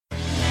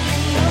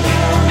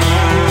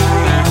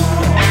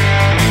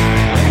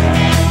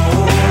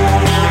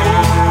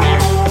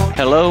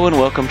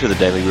welcome to the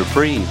Daily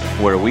Reprieve,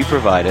 where we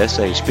provide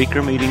SA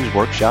speaker meetings,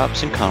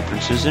 workshops, and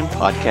conferences in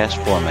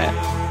podcast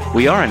format.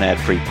 We are an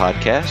ad-free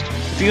podcast.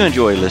 If you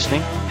enjoy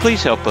listening,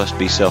 please help us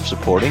be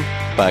self-supporting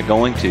by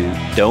going to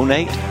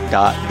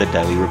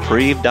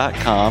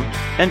donate.thedailyreprieve.com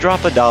and drop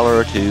 $1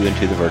 or $2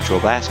 into the virtual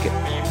basket.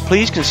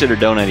 Please consider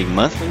donating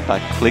monthly by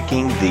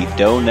clicking the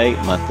Donate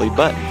Monthly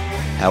button.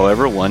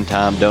 However,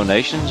 one-time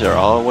donations are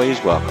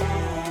always welcome.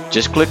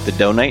 Just click the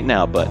Donate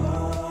Now button.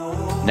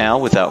 Now,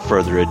 without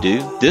further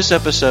ado, this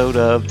episode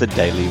of the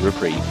Daily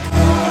Reprieve.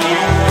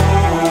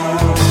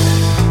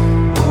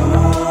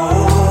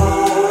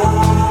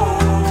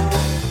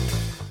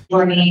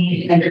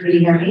 Morning, everybody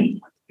hear me?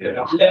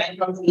 Yeah.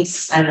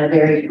 I'm a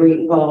very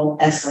grateful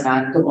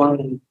SNN. Good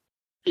morning.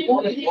 The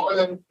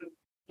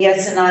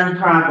SNN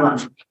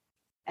problem.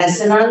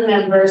 SNN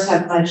members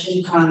have much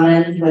in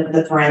common with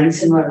the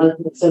friends and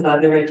relatives of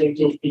other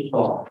addicted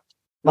people.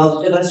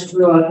 Most of us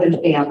grew up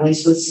in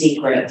families with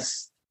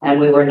secrets, and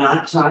we were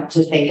not taught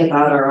to think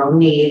about our own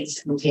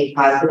needs and take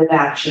positive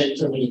action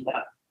to meet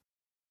them.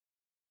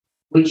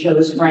 We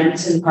chose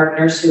friends and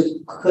partners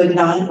who could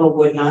not or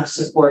would not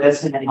support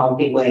us in a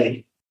healthy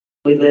way.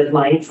 We lived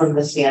life from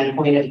the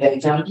standpoint of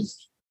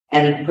victims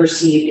and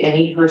perceived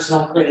any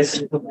personal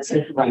criticism as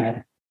a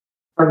threat.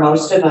 For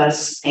most of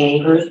us,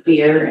 anger,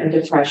 fear, and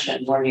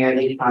depression were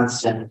nearly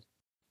constant.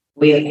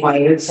 We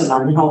acquired some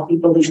unhealthy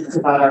beliefs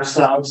about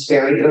ourselves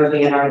very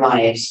early in our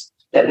lives,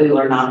 that we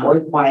were not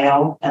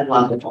worthwhile and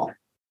lovable,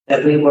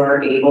 that we were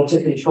able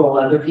to control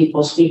other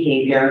people's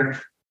behavior,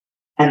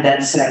 and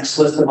that sex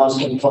was the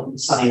most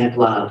important sign of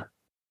love.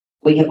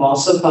 We have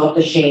also felt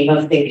the shame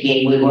of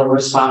thinking we were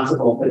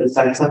responsible for the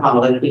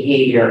sexaholic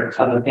behavior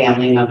of a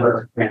family member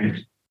or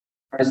friend.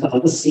 Our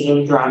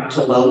self-esteem dropped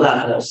to low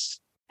levels,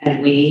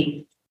 and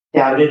we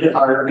doubted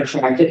our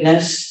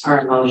attractiveness, our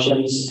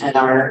emotions, and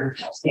our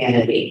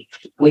sanity.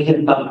 We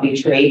have felt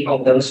betrayed by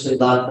those we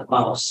love the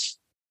most.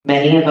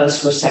 Many of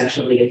us were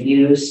sexually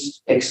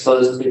abused,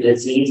 exposed to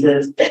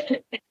diseases,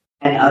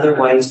 and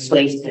otherwise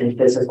placed in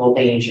physical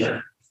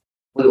danger.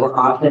 We were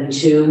often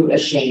too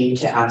ashamed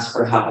to ask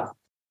for help.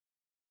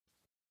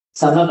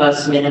 Some of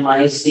us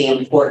minimized the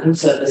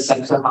importance of the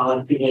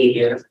sexaholic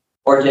behavior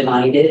or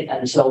denied it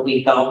until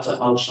we felt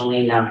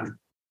emotionally numb.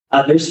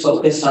 Others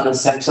focused on the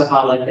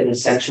sexaholic and the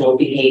sexual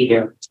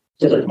behavior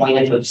to the point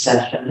of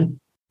obsession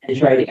and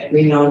tried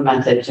every known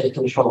method to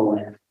control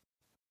it.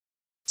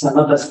 Some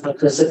of us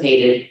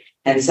participated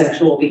in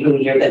sexual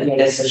behavior that made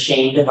us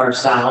ashamed of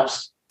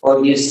ourselves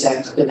or used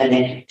sex to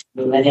manipulate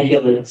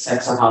the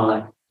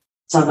sexaholic.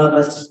 Some of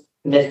us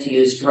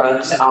misused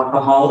drugs,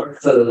 alcohol, or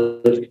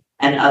food,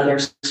 and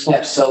others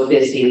kept so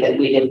busy that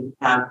we didn't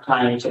have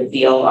time to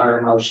feel our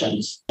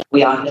emotions.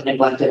 We often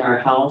neglected our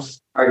health,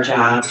 our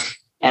jobs,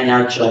 and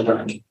our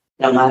children.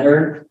 No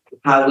matter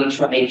how we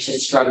tried to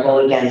struggle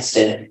against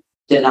it,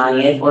 deny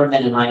it, or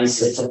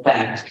minimize its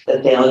effect,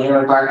 the failure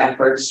of our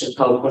efforts to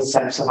cope with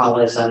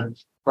sexaholism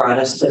brought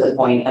us to the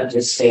point of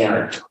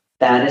despair.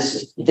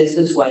 This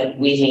is what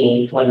we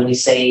mean when we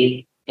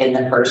say in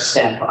the first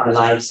step, our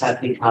lives have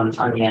become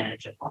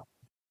unmanageable.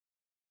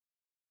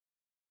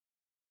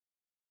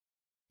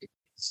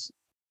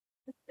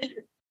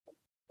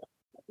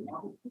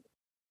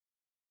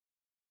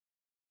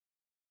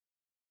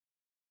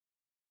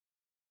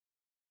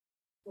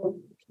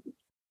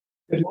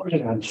 Good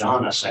morning, I'm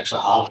John, a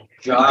sexaholic.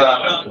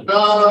 John.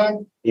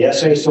 The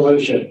SA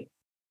solution.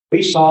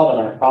 We saw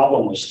that our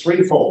problem was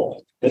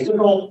threefold: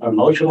 physical,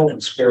 emotional,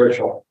 and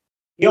spiritual.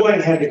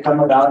 Healing had to come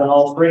about in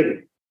all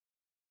three.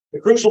 The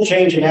crucial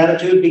change in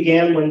attitude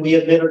began when we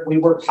admitted we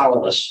were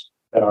powerless,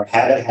 that our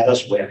habit had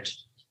us whipped.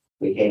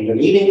 We came to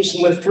meetings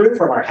and withdrew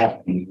from our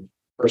habit.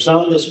 For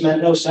some, this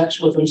meant no sex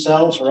with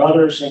themselves or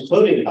others,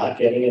 including not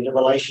getting into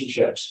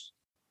relationships.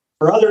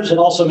 For others, it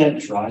also meant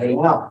trying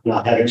out,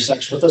 not having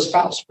sex with a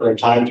spouse for a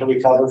time to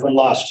recover from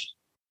lust.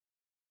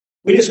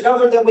 We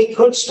discovered that we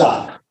could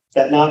stop,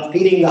 that not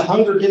feeding the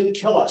hunger didn't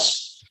kill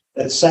us,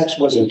 that sex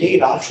was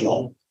indeed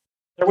optional.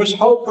 There was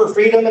hope for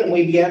freedom, and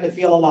we began to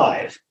feel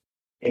alive.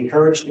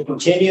 Encouraged to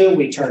continue,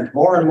 we turned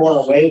more and more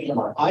away from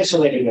our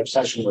isolating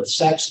obsession with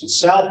sex and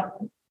self,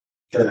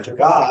 turned to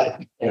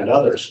God and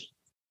others.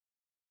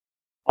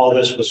 All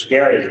this was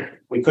scary.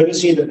 We couldn't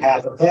see the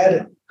path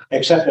ahead,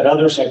 except that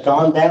others had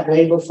gone that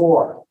way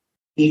before.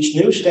 Each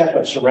new step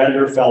of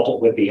surrender felt it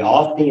would be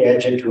off the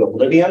edge into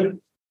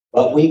oblivion,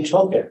 but we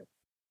took it.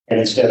 And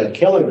instead of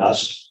killing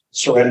us,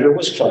 surrender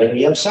was killing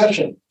the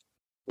obsession.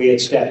 We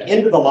had stepped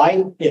into the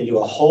light, into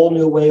a whole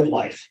new way of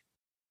life.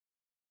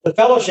 The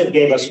fellowship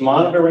gave us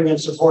monitoring and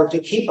support to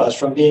keep us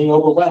from being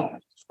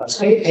overwhelmed, a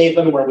safe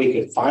haven where we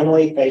could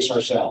finally face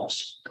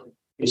ourselves.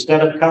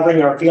 Instead of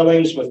covering our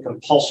feelings with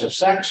compulsive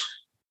sex,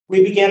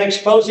 we began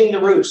exposing the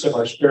roots of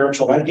our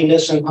spiritual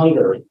emptiness and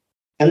hunger,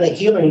 and the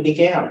healing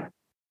began.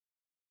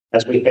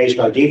 As we faced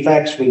our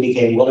defects, we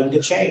became willing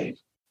to change.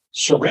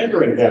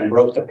 Surrendering them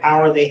broke the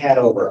power they had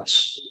over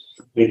us.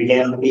 We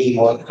began to be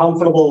more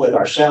comfortable with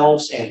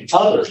ourselves and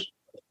others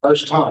for the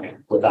first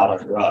time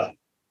without a drug.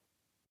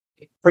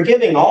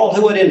 Forgiving all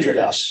who had injured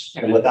us,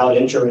 and without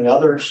injuring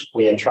others,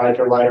 we had tried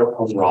to right our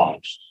own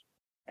wrongs.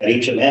 At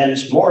each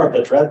amends, more of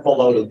the dreadful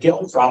load of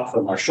guilt dropped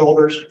from our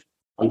shoulders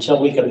until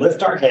we could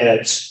lift our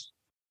heads,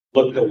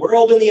 look the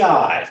world in the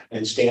eye,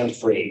 and stand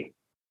free.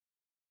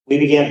 We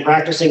began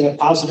practicing a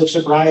positive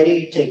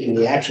sobriety, taking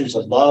the actions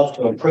of love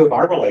to improve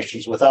our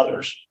relations with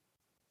others.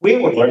 We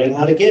were learning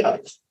how to give,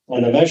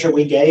 and the measure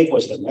we gave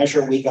was the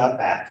measure we got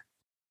back.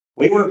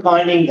 We were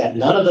finding that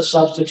none of the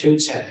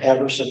substitutes had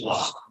ever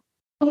supplied.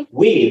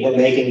 We were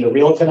making the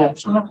real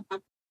connection.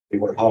 We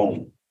were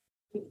home.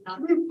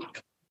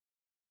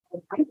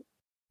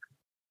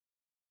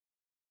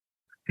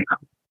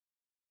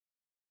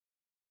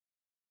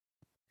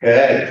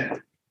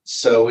 Good.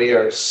 So we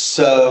are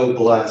so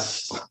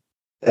blessed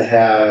to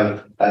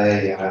have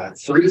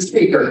three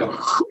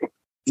speakers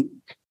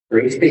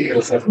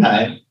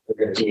tonight. They're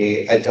going to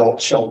be adult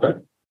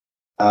children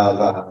of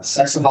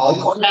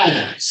sexaholic or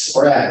addicts.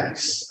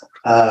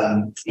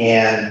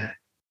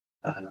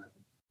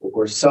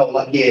 We're so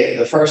lucky.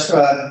 The first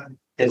one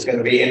is going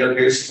to be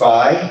introduced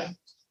by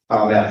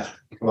Tom F.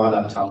 Come on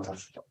up, Tom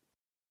F.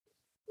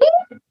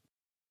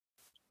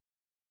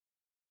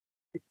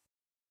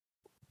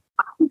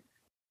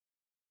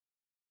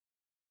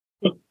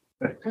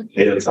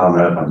 Hey, it's Tom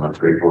F. I'm a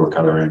grade 4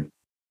 recovering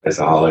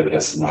alcoholic,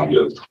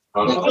 SNW,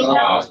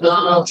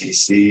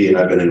 TC, and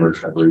I've been in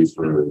recovery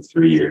for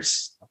 3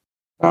 years.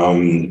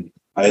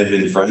 I have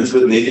been friends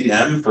with Nathan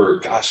M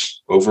for,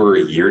 over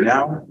a year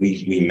now.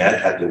 We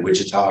met at the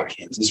Wichita,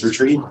 Kansas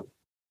retreat,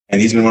 and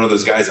he's been one of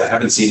those guys. I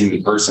haven't seen him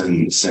in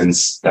person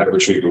since that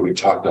retreat, but we've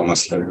talked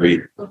almost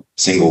every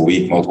single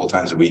week, multiple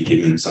times a week,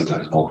 even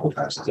sometimes multiple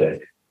times a day.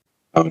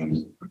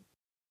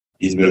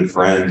 He's been a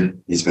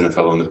friend, he's been a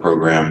fellow in the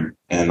program,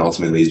 and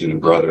ultimately he's been a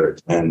brother.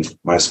 And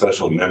my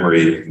special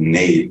memory of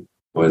Nate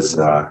was,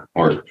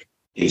 or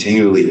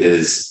continually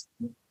is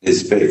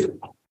his faith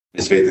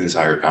in his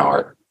higher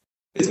power.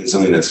 It's been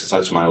something that's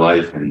touched my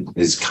life, and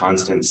his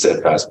constant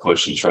steadfast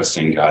push and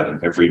trusting God in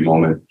every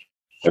moment,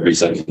 every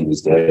second of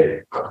his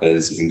day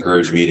has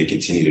encouraged me to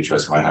continue to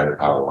trust my higher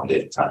power one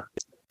day at a time.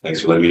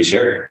 Thanks for letting me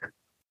share.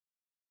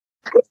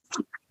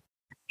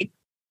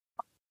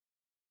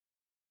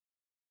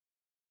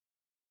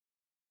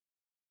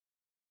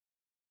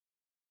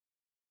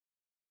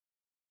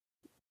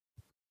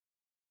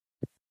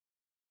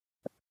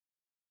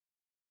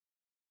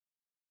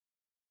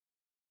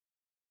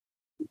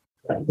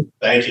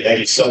 Thank you. Thank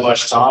you so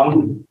much,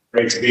 Tom.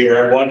 Great to be here,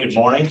 everyone. Good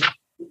morning.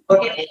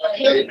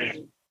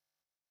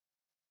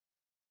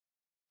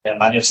 And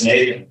my name is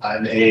Nate.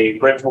 I'm a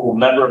grateful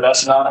member of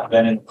SNOT. I've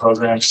been in the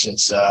program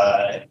since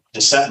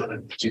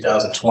December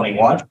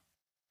 2021.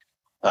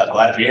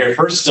 Glad to be here.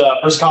 First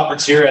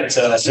conference here at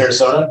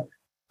Sarasota.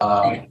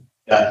 Got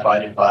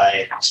invited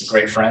by some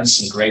great friends,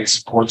 some great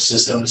support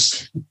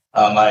systems.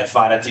 I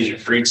find out these are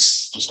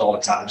freaks just all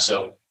the time.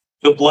 So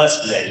feel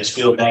blessed today. Just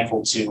feel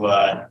thankful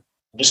to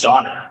just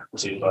honored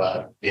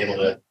to be able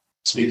to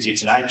speak to you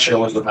tonight and share a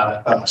little bit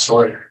about my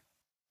story.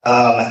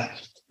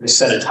 We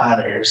set a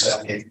timer here so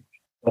I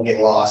don't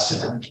get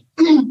lost.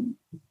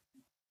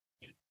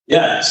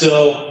 Yeah,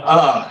 so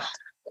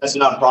that's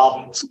not a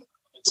problem.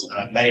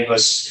 Many of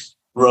us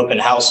grew up in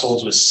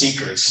households with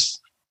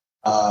secrets.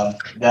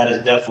 That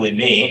is definitely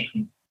me.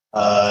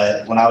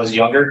 When I was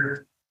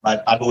younger,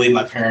 I believe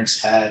my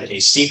parents had a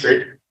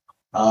secret,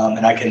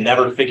 and I can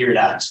never figure it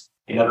out.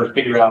 I never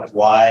figure out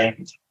why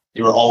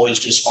they were always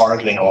just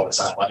arguing all the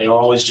time. Why they were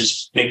always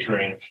just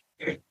bickering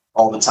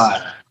all the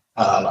time.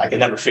 I could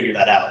never figure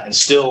that out. And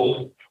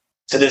still,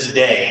 to this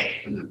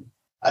day,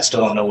 I still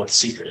don't know what the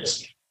secret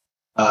is.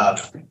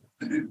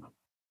 And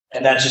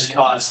that just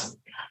caused,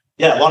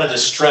 a lot of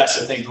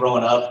distress, I think,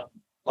 growing up.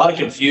 A lot of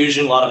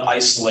confusion, a lot of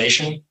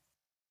isolation.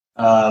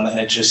 And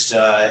it just,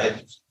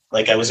 I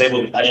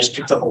just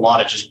picked up a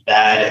lot of just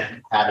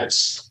bad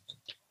habits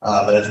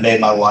that have made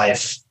my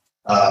life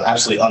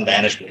absolutely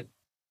unmanageable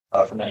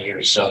for many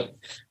years. So,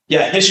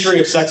 history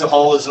of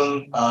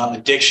sexaholism,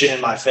 addiction in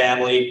my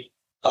family.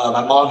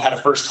 My mom had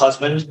a first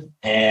husband,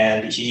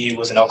 and he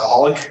was an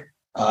alcoholic.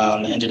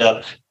 Ended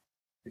up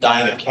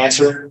dying of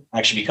cancer,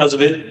 actually because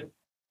of it.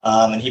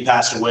 And he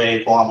passed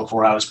away long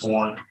before I was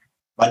born.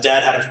 My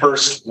dad had a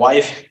first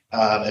wife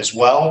as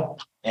well,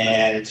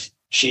 and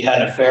she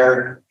had an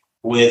affair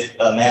with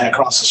a man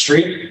across the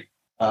street,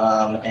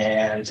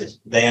 and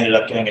they ended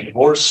up getting a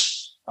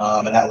divorce,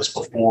 and that was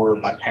before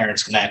my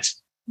parents met.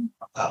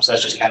 So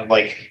that's just kind of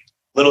like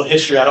little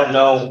history. I don't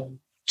know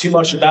too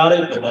much about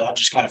it, but I've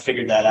just kind of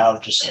figured that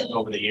out just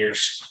over the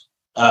years.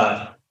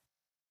 But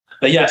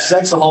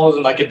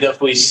sexaholism, I could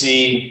definitely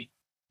see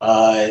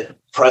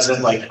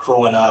present, like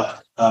growing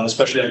up,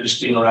 especially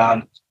just being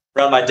around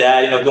my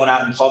dad, going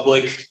out in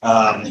public.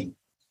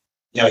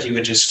 He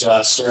would just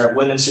stare at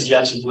women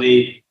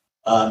suggestively,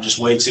 just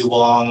way too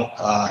long.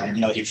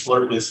 He'd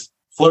flirt with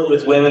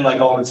women like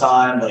all the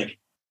time, like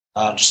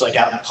just like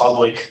out in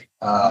public,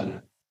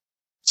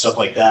 stuff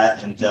like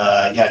that. And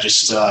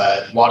just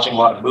watching a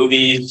lot of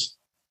movies,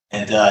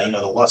 and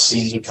the lust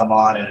scenes would come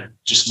on, and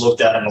just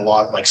looked at him a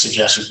lot, like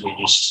suggestively,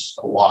 just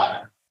a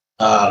lot.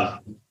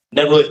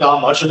 Never really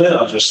thought much of it.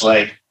 I was just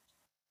like,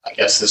 I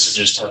guess this is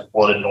just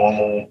what a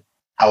normal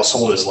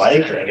household is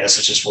like, or I guess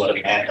it's just what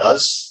a man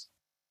does.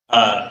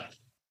 Yeah,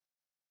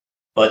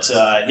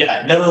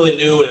 I never really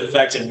knew it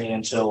affected me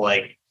until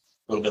like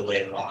a little bit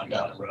later on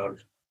down the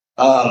road.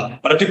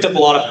 But I picked up a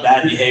lot of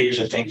bad behaviors,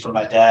 I think, from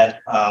my dad.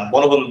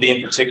 One of them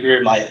being in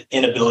particular, my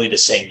inability to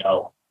say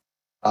no.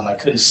 I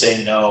couldn't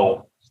say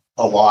no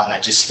a lot, and I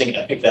just think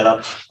I picked that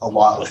up a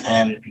lot with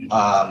him.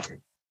 And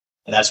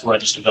that's where I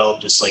just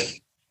developed this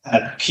like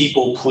kind of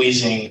people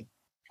pleasing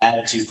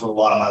attitude for a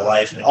lot of my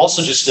life, and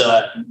also just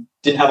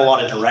didn't have a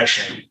lot of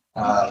direction.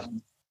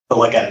 But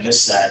like I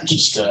missed that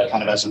just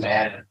kind of as a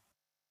man.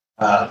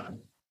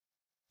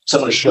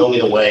 Someone to show me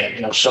the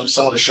way,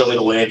 someone to show me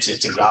the way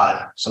to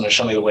God, someone to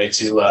show me the way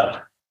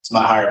to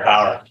my higher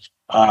power.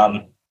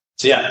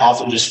 So yeah,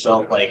 often just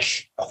felt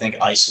like, I think,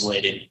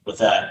 isolated with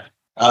that.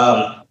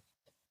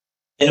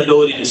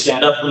 Inability to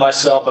stand up for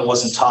myself. I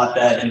wasn't taught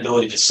that.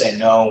 Inability to say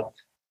no.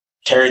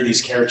 Carried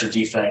these character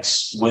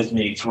defects with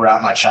me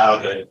throughout my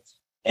childhood.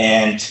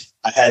 And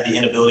I had the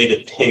inability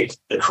to pick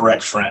the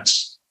correct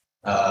friends.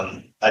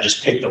 I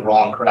just picked the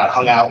wrong crowd,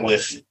 hung out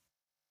with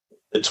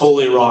the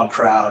totally wrong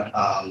crowd,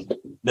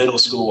 middle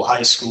school,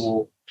 high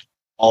school,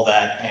 all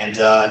that. And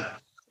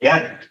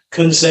yeah,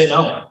 couldn't say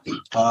no.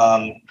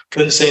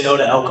 Couldn't say no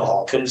to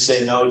alcohol. Couldn't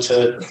say no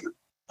to,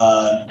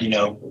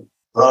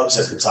 drugs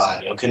at the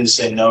time. Couldn't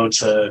say no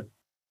to,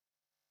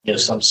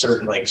 some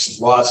certain like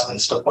lust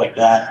and stuff like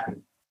that.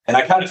 And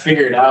I kind of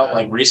figured out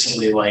like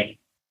recently, like it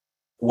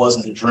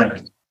wasn't the drink,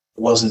 it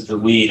wasn't the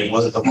weed, it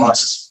wasn't the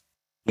lust.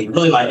 It was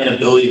really my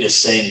inability to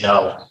say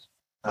no.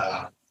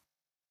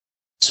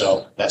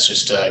 So that's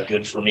just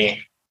good for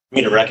me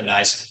to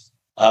recognize.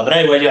 But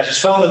anyway, yeah,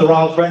 just fell into the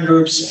wrong friend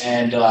groups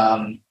and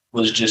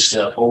was just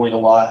bullied a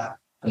lot,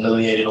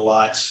 humiliated a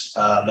lot,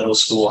 middle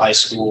school, high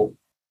school.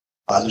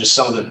 Just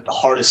some of the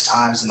hardest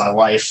times in my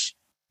life,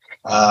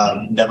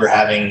 never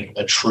having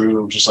a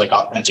true, just like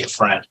authentic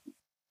friend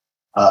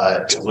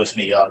to lift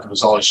me up. It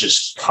was always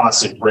just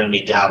constant bring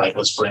me down, like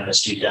let's bring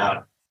this dude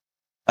down.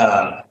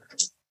 But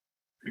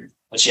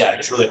yeah, it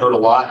just really hurt a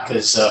lot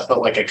because I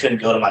felt like I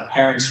couldn't go to my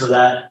parents for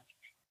that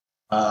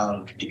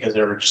because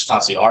they were just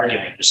constantly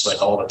arguing, just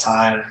like all the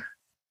time.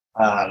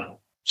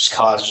 Just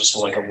caused just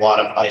like a lot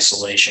of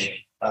isolation,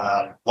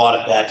 a lot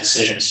of bad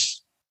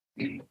decisions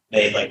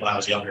made like when I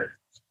was younger.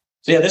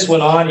 So yeah, this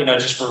went on,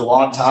 just for a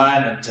long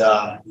time, and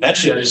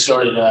eventually I just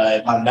started.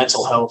 My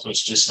mental health was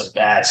just a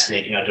bad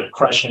state.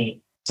 Depression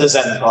says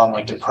that in the problem.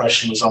 Like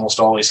depression was almost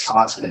always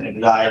constant,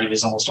 anxiety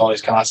was almost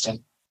always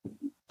constant.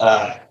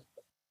 Yeah,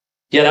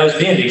 that was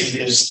me because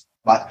it was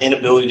my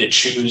inability to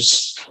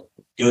choose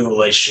good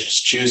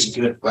relationships, choose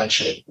good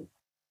friendship,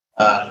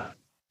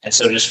 and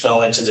so just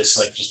fell into this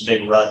like just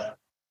big rut.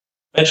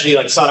 Eventually,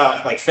 like sought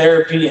out like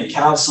therapy and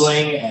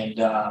counseling, and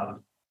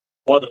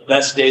one of the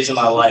best days of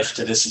my life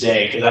to this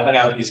day, because I hung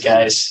out with these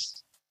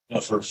guys,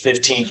 for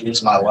 15 years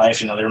of my life.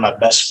 They were my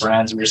best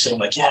friends. We were saying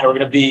like, yeah, we're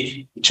gonna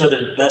be each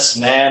other's best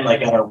man,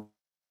 like at our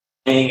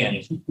wedding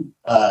and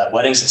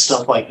weddings and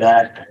stuff like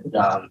that.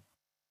 And,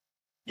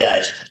 yeah,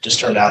 it just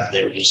turned out that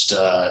they were just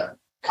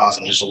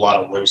causing just a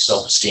lot of low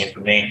self-esteem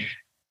for me.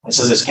 And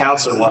so this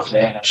counselor one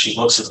day, she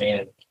looks at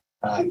me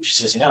and she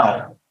says,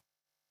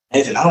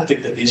 Nathan, I don't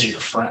think that these are your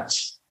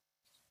friends.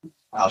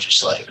 I was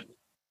just like,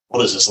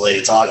 what is this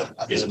lady talking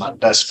about? These are my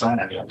best friend.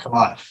 Come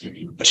on.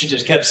 But she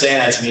just kept saying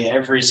that to me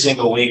every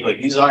single week,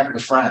 like, these aren't your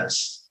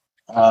friends.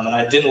 And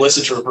I didn't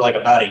listen to her for like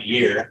about a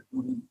year.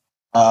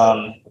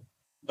 But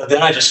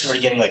then I just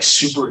started getting like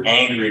super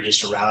angry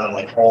just around them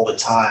like all the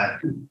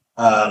time.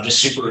 Just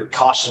super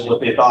cautious of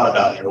what they thought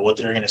about me or what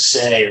they were going to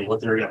say or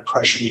what they were going to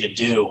pressure me to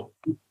do.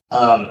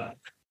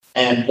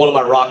 And one of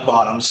my rock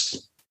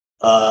bottoms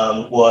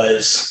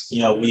was,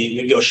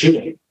 we'd go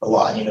shooting a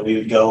lot. We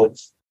would go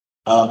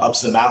up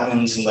to the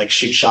mountains and like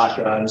shoot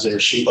shotguns or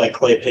shoot like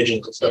clay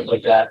pigeons and stuff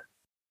like that.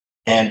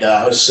 And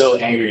I was so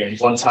angry. And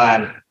one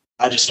time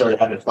I just started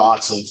having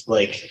thoughts of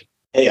like,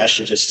 hey, I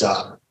should just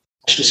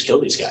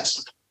kill these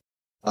guys.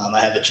 I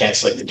have the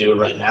chance like to do it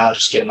right now,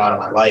 just get them out of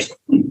my life.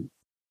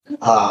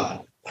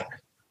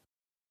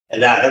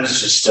 And that was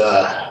just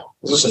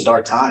those were some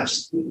dark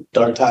times in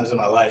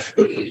my life.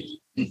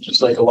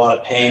 Just like a lot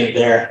of pain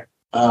there.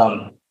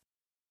 So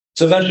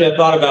eventually I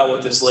thought about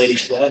what this lady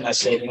said, and I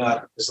said,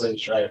 this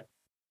lady's right.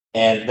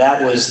 And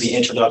that was the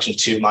introduction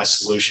to my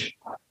solution.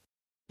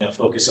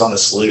 Focus on the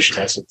solution.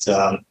 That's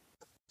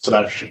what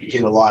I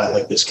hear a lot at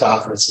like this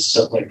conference and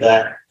stuff like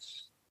that.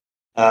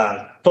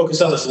 Focus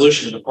on the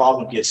solution, and the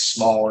problem gets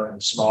smaller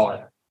and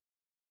smaller.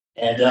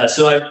 And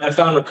so I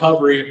found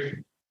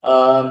recovery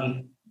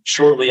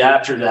shortly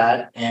after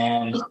that,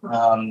 and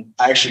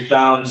I actually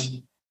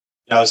found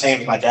I was hanging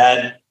with my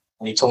dad,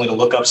 and he told me to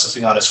look up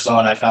something on his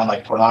phone. I found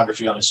like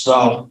pornography on his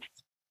phone.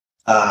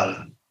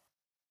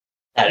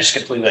 I just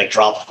completely like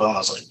dropped the phone. I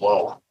was like,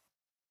 whoa.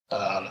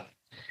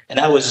 And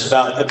that was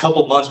about a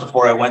couple months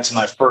before I went to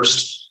my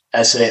first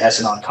SA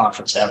SNON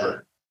conference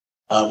ever,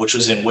 which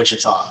was in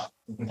Wichita.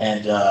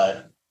 And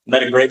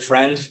Met a great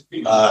friend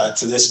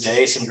to this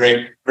day, some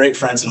great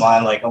friends of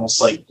mine, like almost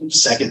like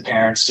second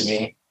parents to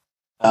me.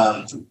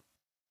 And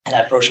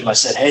I approached him, I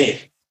said,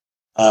 hey,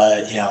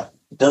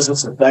 does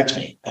this affect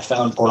me? I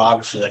found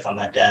pornography like on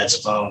my dad's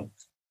phone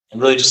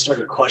and really just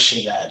started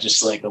questioning that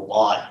just like a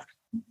lot.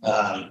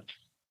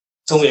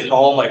 Told me to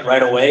call him like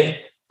right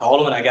away.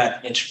 Called him and I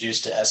got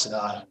introduced to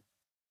S&I.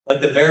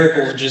 Like the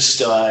miracle just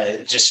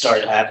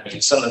started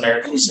happening. Some of the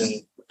miracles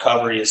in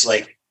recovery is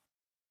like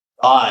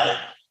God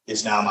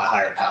is now my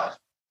higher power.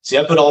 See,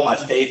 I put all my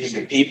faith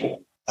into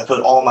people. I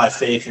put all my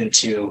faith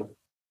into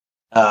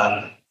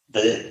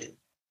the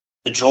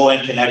joy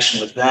and connection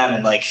with them,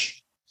 and like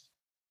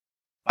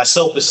my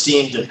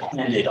self-esteem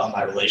depended on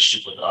my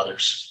relationship with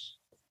others.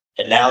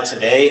 And now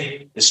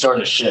today it's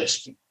starting to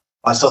shift.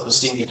 My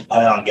self-esteem is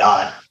dependent on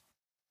God.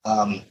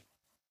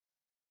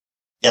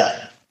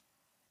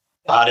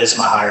 God is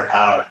my higher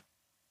power.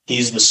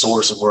 He's the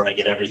source of where I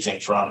get everything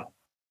from.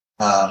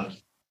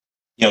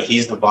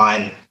 He's the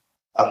vine,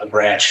 I'm the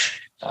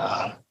branch.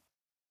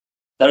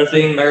 Another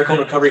thing, miracle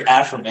and recovery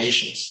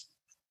affirmations.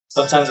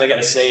 Sometimes I got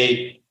to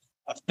say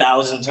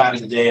 1,000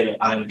 times a day that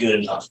I'm good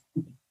enough.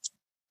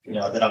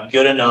 That I'm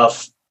good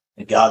enough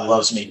and God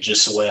loves me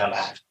just the way I'm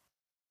at.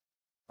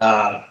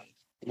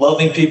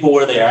 Loving people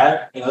where they're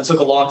at. It took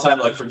a long time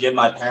to forgive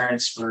my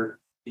parents for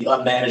the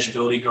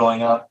unmanageability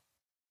growing up.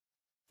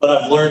 But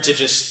I've learned to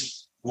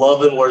just love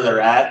them where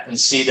they're at and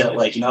see that,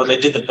 they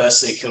did the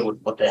best they could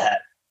with what they had.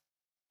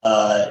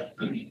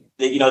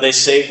 They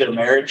saved their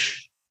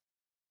marriage.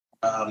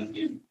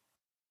 Didn't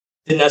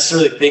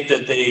necessarily think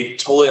that they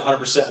totally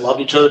 100% loved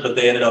each other, but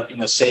they ended up,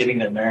 saving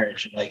their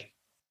marriage. And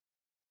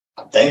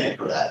I'm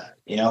thankful for that.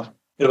 It would have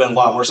been a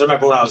lot worse. I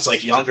remember when I was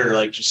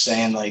younger, just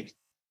saying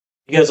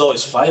you guys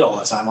always fight all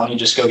the time. Why don't you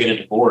just go get a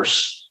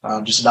divorce?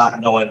 Just not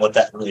knowing what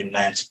that really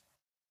meant.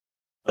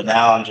 But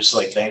now I'm just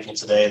thankful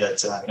today that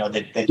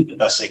they did the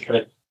best they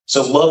could.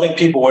 So loving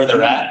people where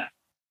they're at,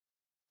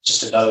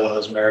 just another one of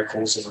those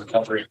miracles of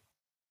recovery.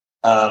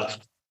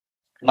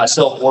 My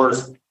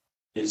self-worth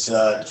is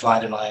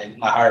defined in my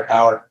higher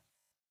power.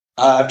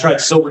 I've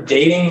tried sober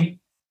dating,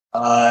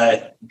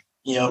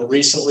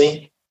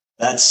 recently.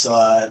 That's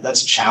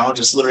a challenge.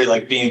 It's literally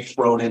being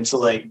thrown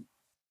into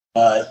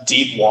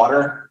deep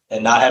water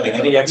and not having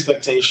any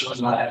expectations,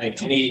 not having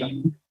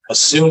any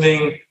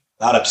assuming,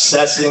 not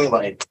obsessing.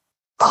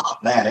 Oh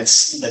man,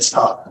 it's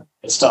tough.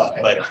 It's tough.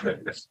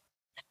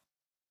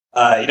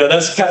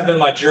 That's kind of been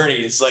my journey.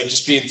 It's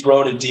just being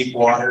thrown in deep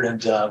water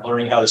and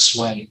learning how to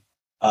swim.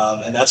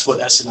 And that's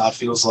what S&I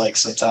feels like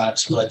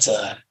sometimes, but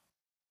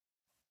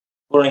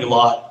learning a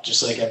lot,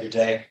 just every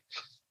day.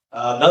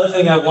 Another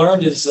thing I've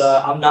learned is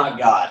I'm not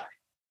God.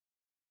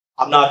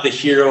 I'm not the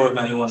hero of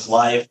anyone's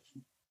life.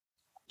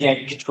 I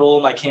can't control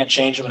them. I can't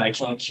change them, and I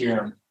can't cure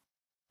them.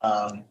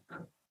 I'm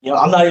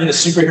not even a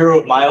superhero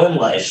of my own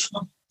life,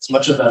 as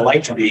much as I'd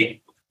like to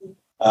be.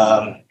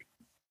 I'm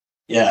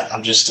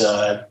just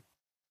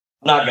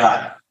not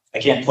God. I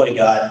can't play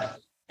God.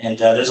 And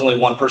there's only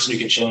one person who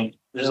can change.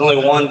 There's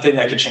only one thing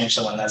that can change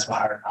someone, and that's my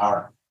higher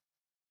power.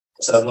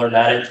 So I've learned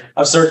that.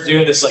 I've started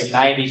doing this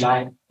 90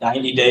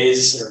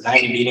 days or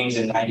 90 meetings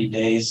in 90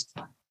 days.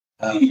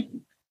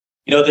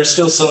 There's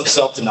still some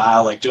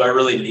self-denial. Do I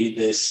really need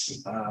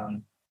this?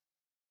 A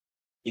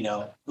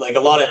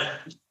lot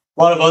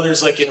of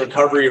others in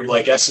recovery or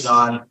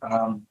S&On,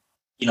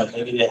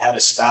 maybe they had a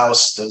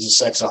spouse that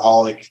was a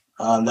sexaholic.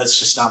 That's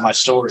just not my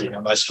story.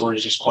 My story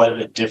is just quite a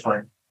bit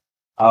different.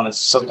 It's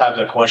sometimes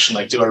a question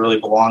do I really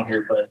belong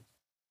here? But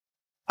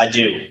I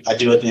do at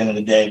the end of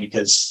the day,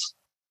 because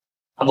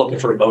I'm looking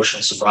for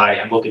emotional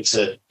sobriety. I'm looking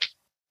to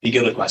be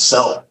good with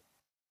myself.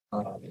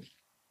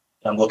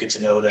 I'm looking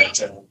to know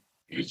that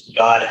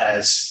God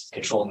has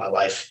control of my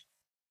life.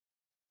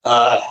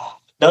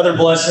 Another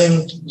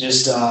blessing,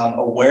 just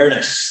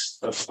awareness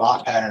of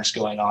thought patterns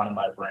going on in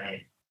my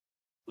brain.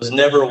 Was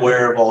never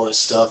aware of all this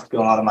stuff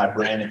going on in my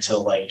brain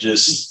until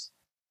just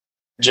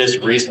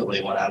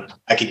recently, when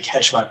I could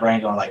catch my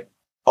brain going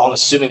I'm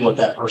assuming what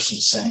that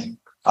person's saying.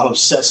 I'm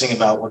obsessing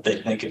about what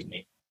they think of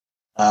me.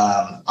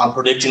 I'm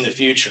predicting the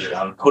future.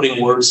 I'm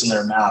putting words in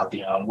their mouth.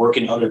 I'm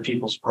working other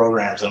people's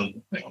programs.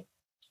 I'm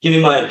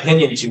giving my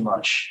opinion too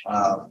much.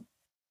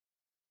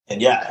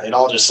 It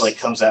all just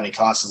comes at me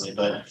constantly.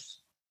 But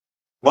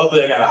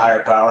luckily, I got a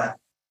higher power.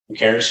 Who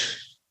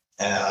cares?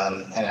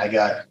 And I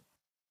got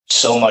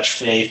so much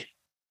faith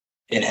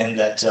in him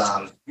that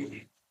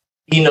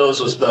he knows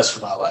what's best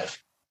for my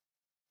life.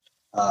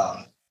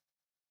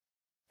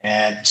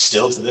 And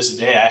still to this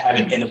day, I have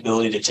an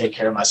inability to take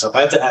care of myself.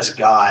 I have to ask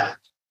God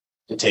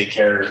to take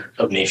care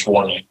of me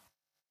for me.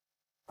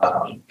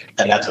 And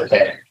that's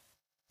okay.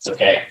 It's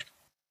okay.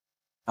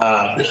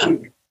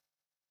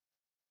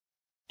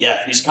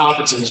 These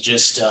conferences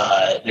just,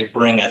 they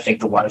bring, I think,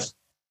 the life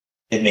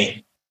in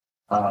me.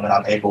 And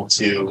I'm able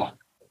to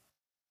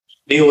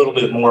be a little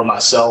bit more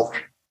myself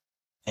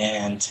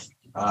and,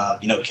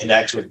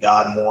 connect with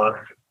God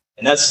more.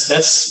 And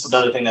that's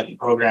another thing that the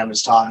program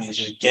has taught me, is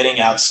just getting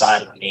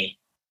outside of me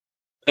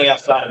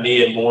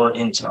and more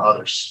into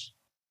others.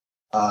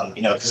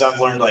 Because I've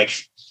learned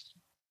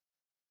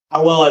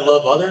how well I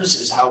love others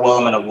is how well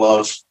I'm going to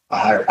love my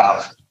higher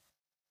power.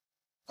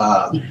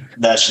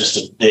 That's just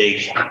a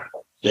big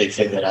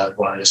thing that I've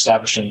learned,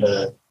 establishing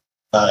the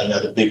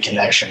the big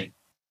connection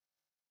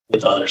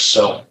with others.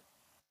 So,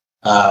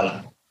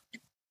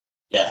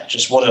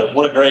 just what a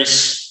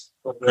grace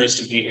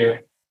to be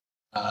here.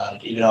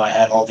 Even though I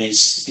had all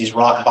these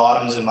rock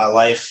bottoms in my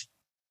life,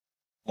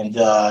 and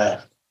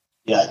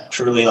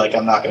truly, like,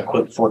 I'm not going to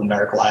quit before the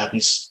miracle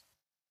happens.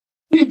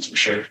 That's for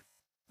sure.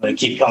 I'm going to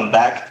keep coming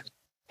back,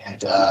 and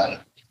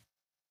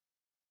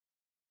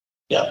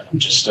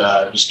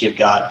just give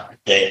God a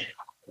day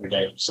every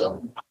day.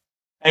 So,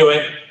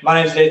 anyway,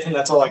 my name's Nathan.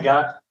 That's all I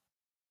got.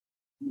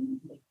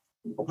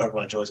 Hope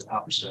everyone enjoys the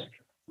conference today.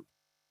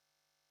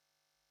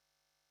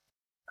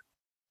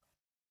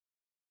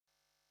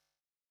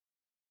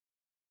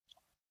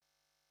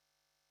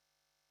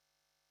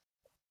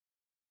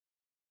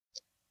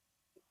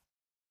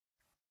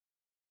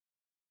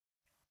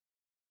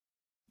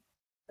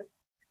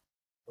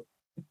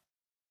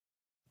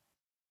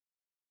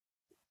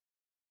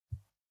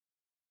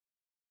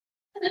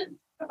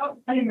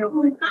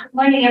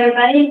 Morning,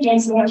 everybody.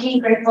 James Morty,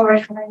 grateful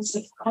reference.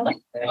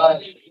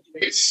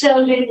 It's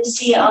so good to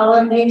see all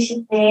of you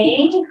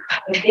today.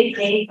 A big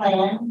day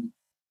planned.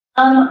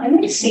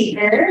 I'm a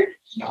speaker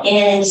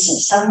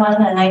is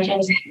someone that I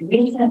just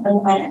recently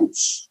met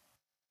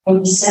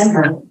in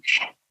December.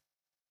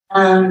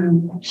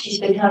 She's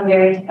become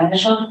very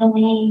special to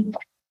me.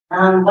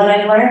 What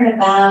I learned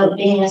about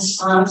being a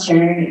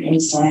sponsor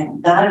is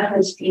that God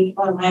puts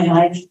people in my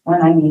life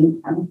when I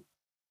need them.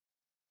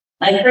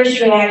 My first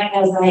reaction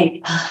was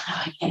like, oh, no,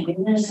 I can't do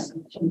this. I've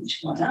got too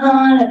much going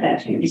on. I've got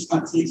too many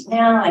responsibilities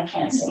now. I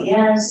can't say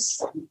yes.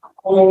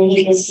 And then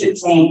he just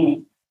keeps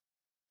saying,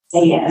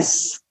 say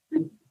yes.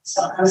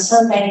 So I'm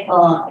so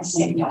thankful I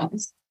said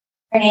yes.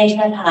 Her name's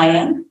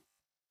Natalia.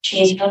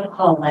 She's from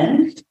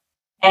Poland.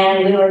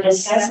 And we were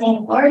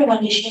discussing Florida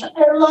one day. She's like,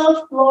 I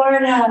love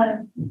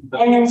Florida.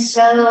 And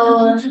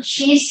so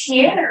she's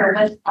here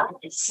with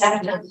us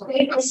after a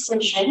great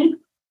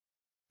decision.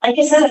 Like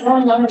I said, I've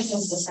only known her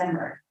since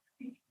December.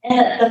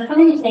 And the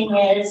funny thing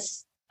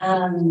is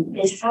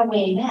how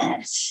we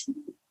met.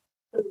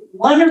 The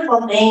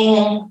wonderful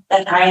thing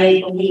that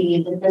I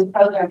believe that this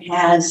program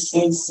has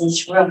is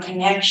this real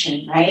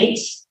connection, right?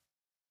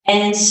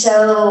 And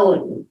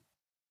so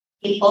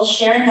people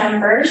share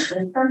numbers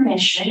with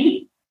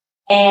permission.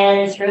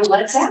 And through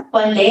WhatsApp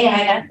one day,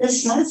 I got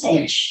this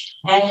message,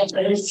 and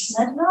it was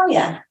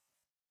Natalia.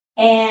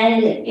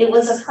 And it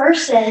was a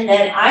person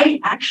that I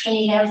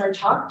actually never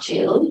talked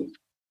to.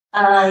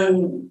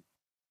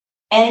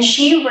 And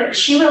she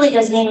really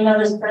doesn't even know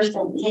this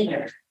person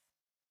either.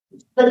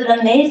 But the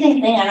amazing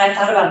thing, and I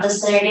thought about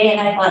this the other day,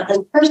 and I thought this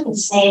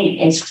person's name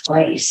is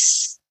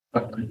Grace.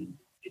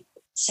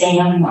 Say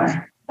no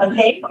more.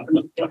 Okay?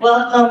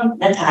 Welcome,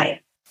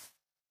 Natalia.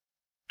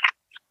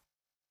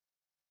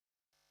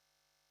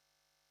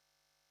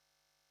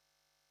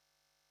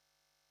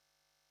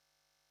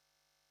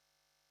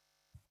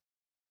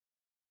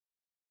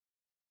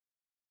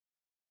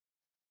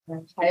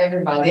 Hi,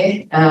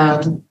 everybody.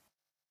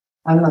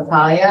 I'm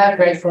Natalia,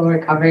 grateful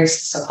recovery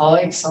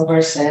alcoholic,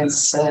 sober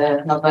since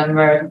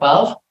November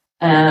 12th.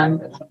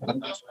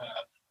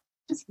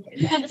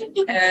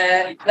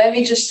 Let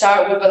me just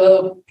start with a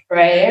little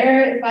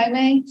prayer, if I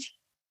may.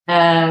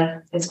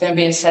 It's going to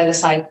be a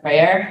set-aside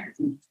prayer.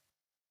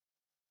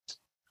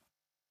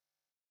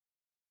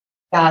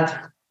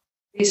 God,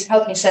 please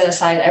help me set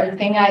aside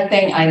everything I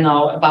think I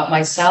know about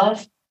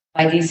myself,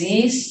 my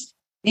disease,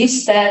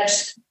 these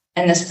steps,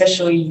 and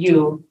especially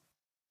you,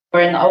 for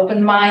an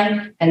open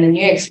mind and a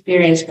new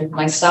experience with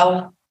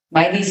myself,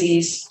 my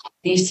disease,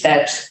 these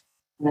steps,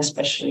 and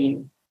especially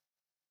you.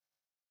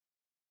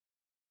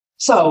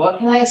 So what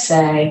can I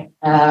say?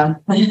 I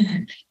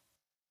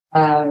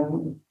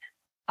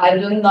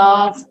do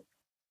not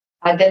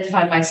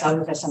identify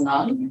myself as a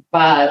nun,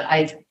 but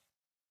I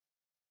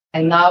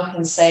now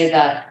can say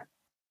that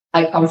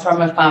I come from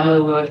a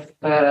family with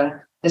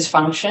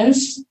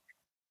dysfunctions.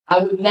 I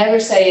would never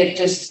say it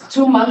just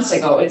 2 months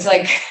ago. It's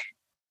like,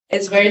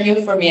 it's very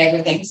new for me,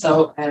 everything.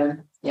 So,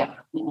 yeah.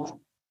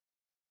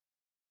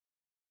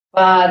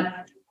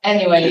 But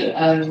anyway,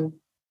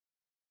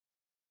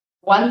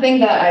 one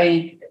thing that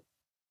I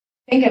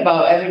think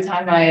about every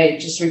time I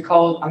just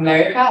recall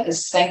America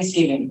is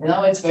Thanksgiving. You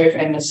know, it's very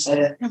famous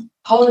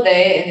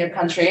holiday in your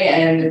country,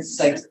 and it's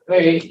like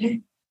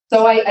very...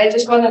 So I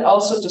just wanted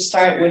also to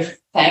start with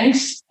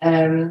thanks.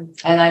 And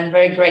I'm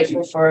very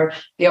grateful for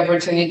the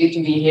opportunity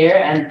to be here,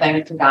 and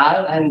thank to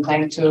God, and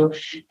thank to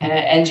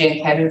Angie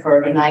and Kevin for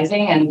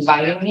organizing and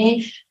inviting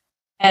me.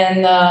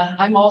 And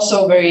I'm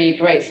also very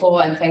grateful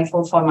and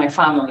thankful for my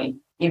family,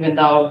 even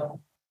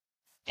though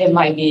it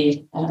might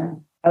be a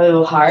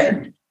little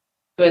hard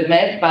to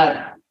admit,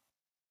 but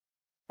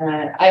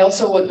I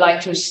also would like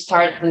to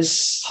start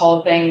this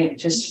whole thing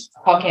just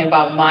talking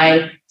about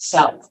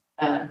myself.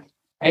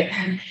 Right?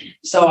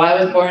 So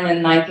I was born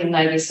in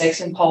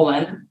 1996 in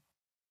Poland,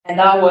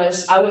 and I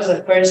was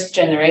the first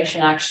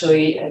generation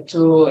actually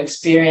to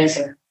experience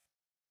a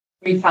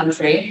free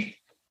country.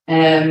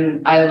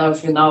 I don't know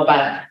if you know,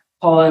 but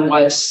Poland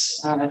was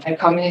a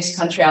communist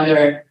country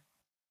under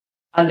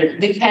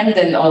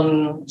dependent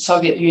on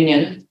Soviet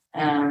Union.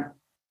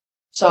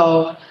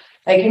 So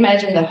like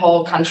imagine the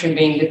whole country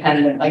being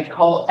dependent, like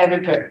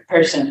every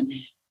person.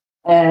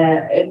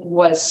 It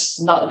was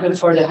not good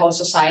for the whole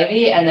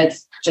society, and it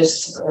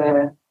just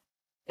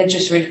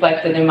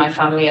reflected in my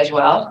family as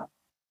well.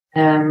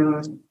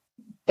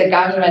 The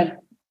government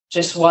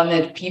just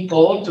wanted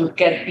people to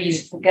get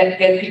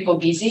people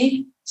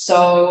busy,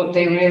 so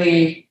they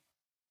really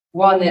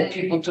wanted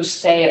people to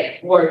stay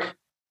at work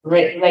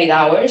late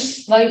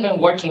hours, not even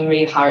working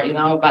really hard,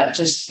 but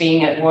just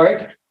being at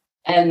work.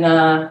 And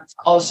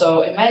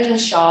also imagine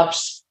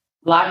shops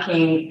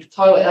lacking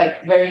toilet,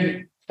 like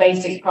very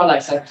basic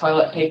products like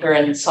toilet paper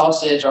and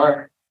sausage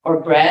or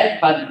bread,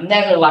 but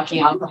never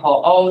lacking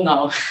alcohol. Oh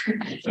no.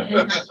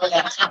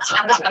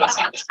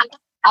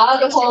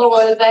 Alcohol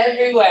was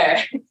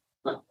everywhere.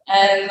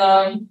 And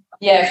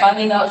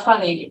funny, not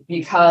funny,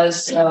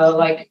 because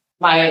like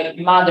my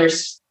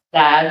mother's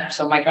dad,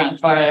 so my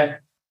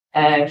grandfather,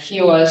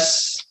 he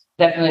was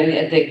definitely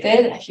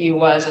addicted. He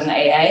was an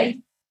AA.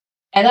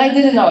 And I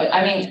didn't know it.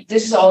 I mean,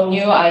 this is all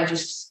new. I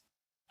just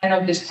kind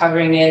of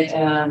discovering it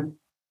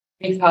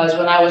because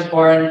when I was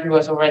born, he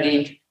was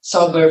already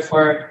sober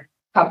for a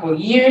couple of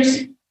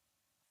years.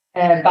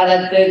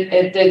 But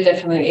it did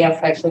definitely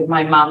affected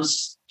my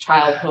mom's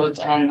childhood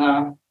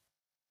and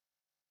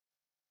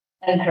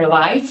her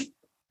life.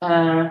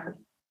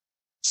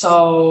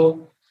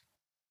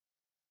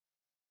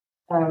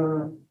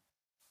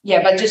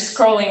 But just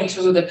scrolling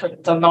to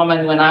the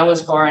moment when I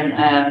was born,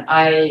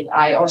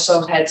 I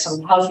also had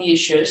some healthy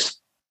issues.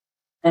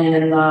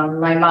 And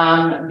my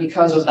mom,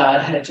 because of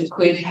that, had to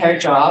quit her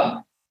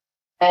job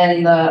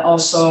and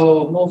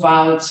also move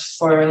out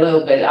for a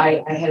little bit.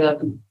 I had a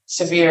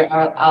severe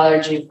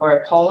allergy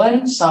for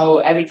pollen. So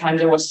every time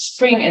there was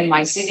spring in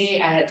my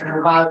city, I had to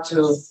move out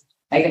to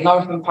like a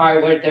northern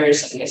part where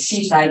there's like a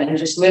seaside and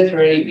just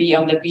literally be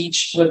on the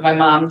beach with my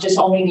mom, just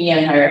only me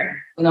and her,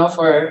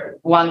 for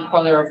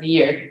 1/4 of the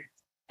year.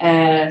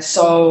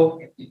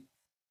 So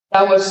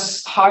that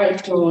was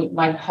hard to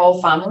my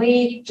whole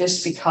family,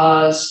 just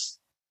because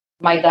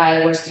my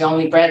dad was the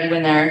only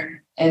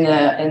breadwinner in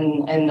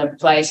the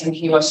place, and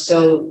he was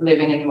still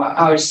living in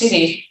our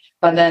city.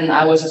 But then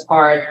I was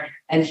apart,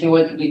 and he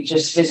would be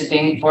just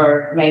visiting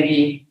for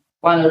maybe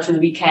 1 or 2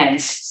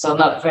 weekends, so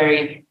not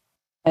very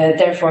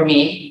there for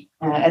me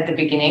at the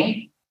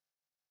beginning.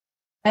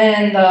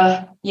 And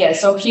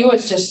so he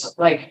was just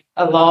like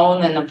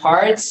alone and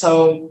apart.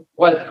 So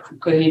what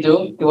could he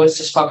do? He was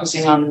just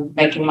focusing on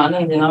making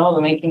money,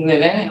 making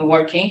living and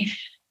working.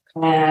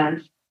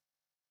 And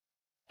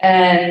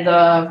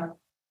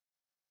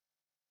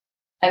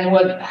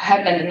what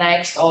happened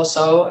next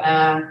also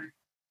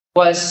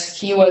was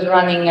he was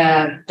running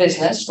a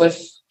business with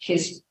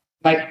his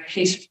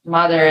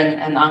mother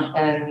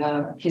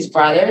and his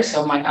brother,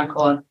 so my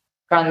uncle and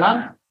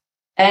grandma.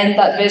 And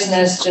that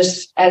business,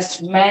 just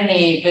as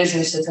many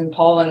businesses in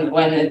Poland,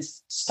 when it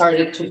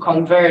started to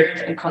convert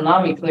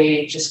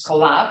economically, just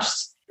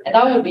collapsed. And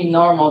that would be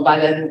normal, but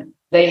then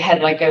they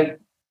had like a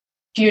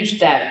huge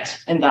debt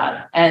in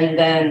that. And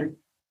then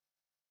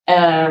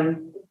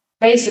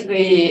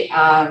basically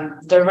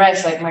the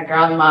rest, like my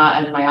grandma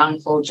and my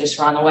uncle, just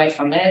ran away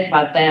from it.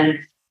 But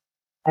then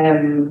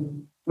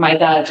my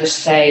dad just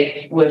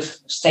stayed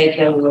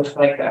there with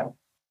like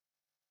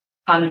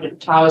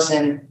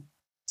 100,000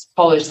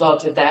 Polish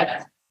zloty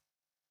debt,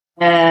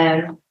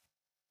 and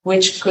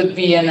which could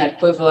be an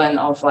equivalent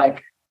of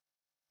like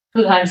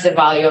 2 times the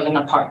value of an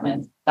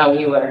apartment that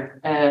we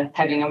were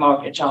having a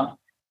mortgage on.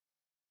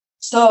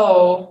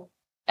 So,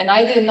 and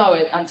I didn't know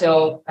it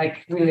until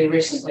like really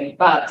recently,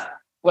 but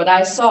what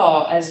I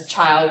saw as a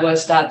child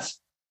was that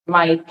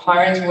my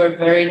parents were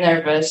very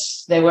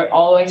nervous. They were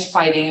always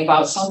fighting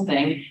about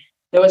something.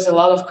 There was a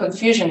lot of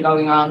confusion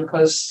going on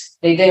because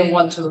they didn't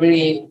want to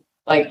really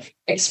like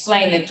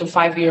explain it to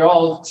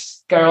 5-year-old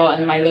girl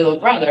and my little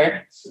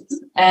brother.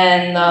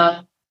 And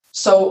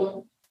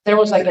so there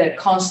was like a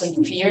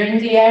constant fear in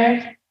the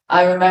air.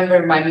 I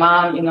remember my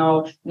mom,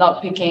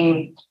 not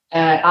picking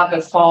up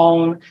a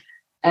phone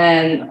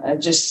and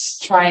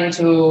just trying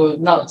to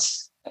not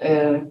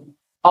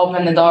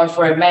open the door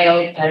for a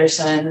male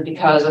person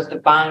because of the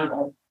bank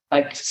or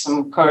like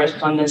some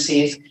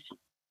correspondences,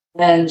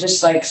 and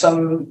just like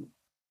some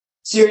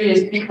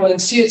serious people in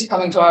suits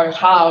coming to our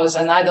house,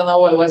 and I don't know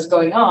what was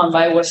going on,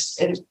 but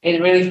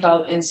it really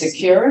felt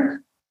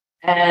insecure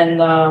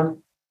and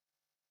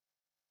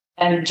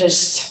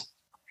just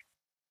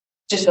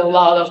a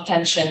lot of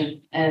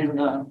tension. And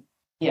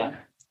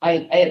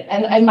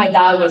and my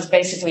dad was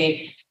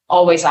basically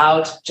always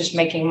out just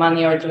making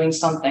money or doing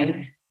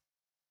something.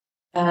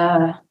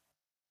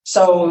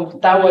 So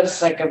that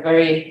was like a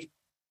very,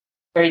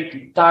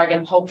 very dark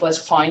and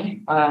hopeless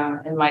point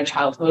in my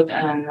childhood.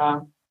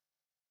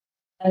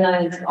 And then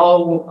it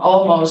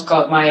almost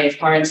got my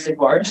parents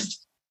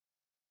divorced.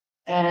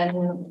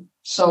 And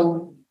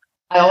so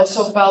I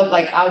also felt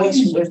like I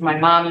was with my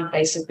mom,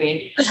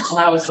 basically, and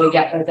I was like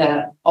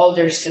the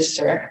older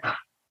sister.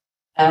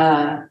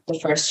 the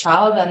first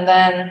child. And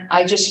then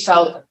I just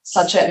felt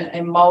such an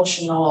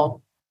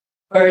emotional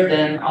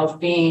burden of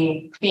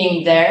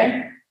being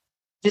there.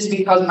 Just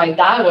because my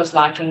dad was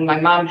lacking, my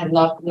mom had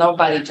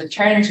nobody to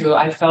turn to.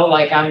 I felt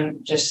like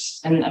I'm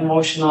just an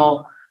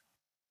emotional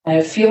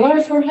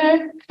filler for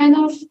her, kind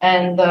of,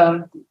 and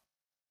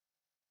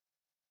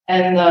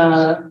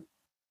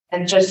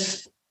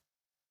just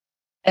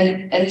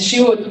and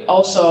she would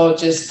also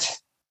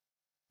just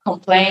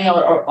complain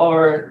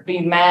or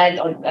be mad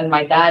at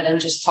my dad and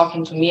just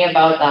talking to me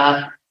about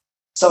that.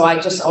 So I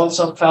just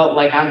also felt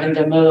like I'm in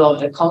the middle of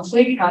the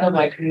conflict, kind of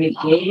like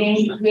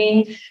mediating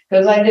between,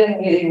 because I didn't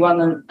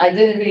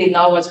really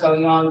know what's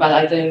going on, but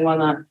I didn't want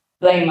to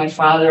blame my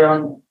father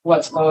on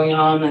what's going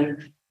on.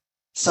 And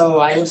so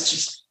I was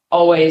just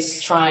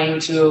always trying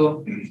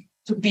to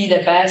be the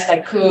best I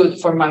could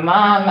for my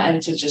mom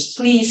and to just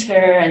please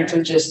her and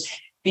to just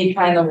be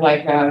kind of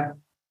like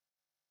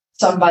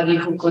somebody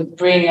who could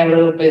bring a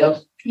little bit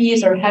of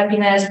peace or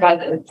happiness,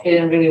 but it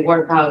didn't really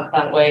work out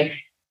that way.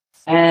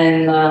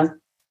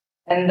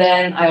 And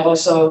then I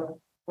also,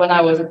 when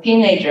I was a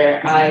teenager,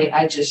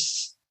 I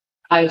just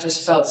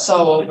felt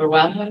so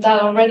overwhelmed with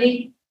that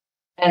already.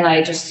 And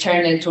I just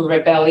turned into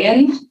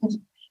rebellion.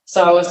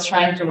 So I was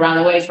trying to run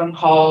away from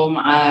home,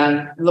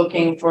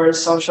 looking for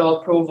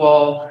social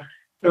approval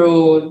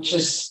through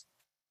just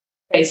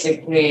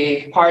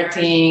basically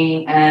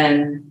partying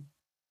and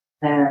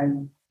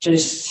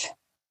just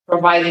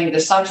providing the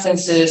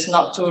substances,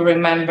 not to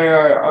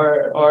remember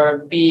or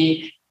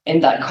be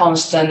in that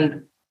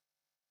constant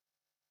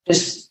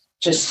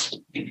just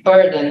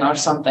burden or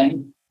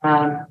something,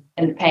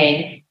 and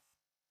pain.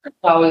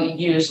 I would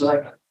use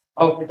like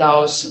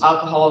overdose,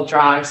 alcohol,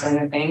 drugs,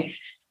 anything.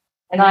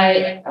 And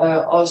I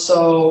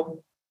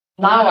also,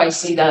 now I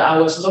see that I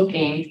was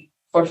looking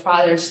for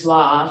father's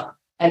love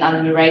and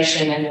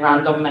admiration in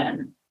random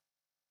men.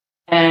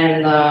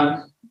 And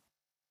I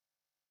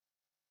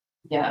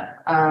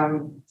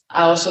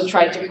also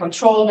tried to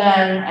control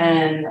them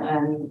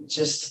and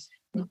just,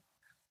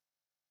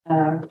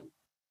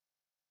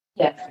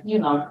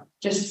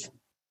 just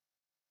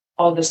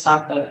all the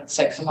stuff that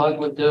sexaholic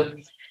would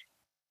do.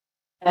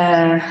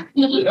 Yeah,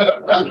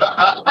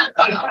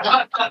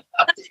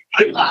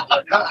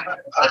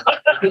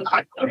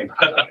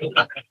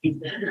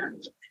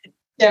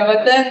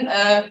 but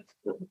then,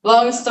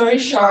 long story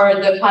short,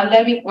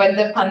 when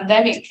the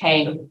pandemic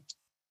came,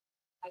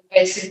 I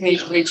basically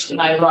reached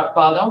my rock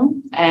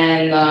bottom,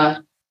 and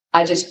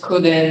I just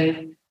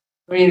couldn't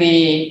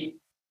really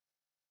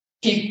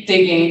keep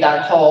digging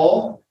that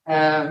hole.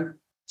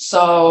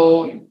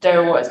 So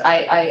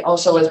I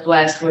also was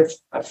blessed with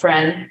a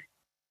friend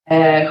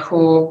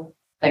who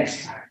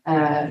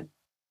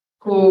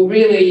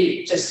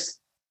really just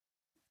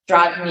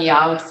dragged me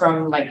out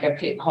from like a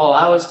pit hole.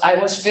 I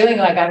was feeling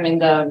like I'm in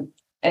the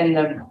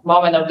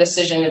moment of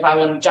decision if I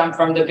want to jump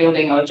from the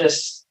building or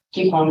just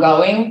keep on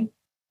going.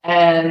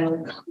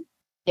 And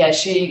yeah,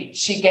 she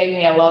gave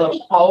me a lot of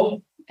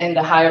hope in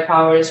the higher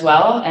power as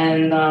well.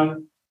 And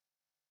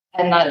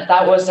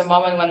that was the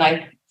moment when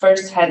I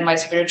first had my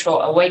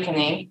spiritual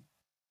awakening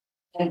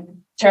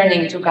and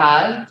turning to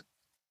God.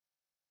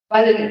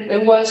 But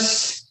it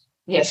was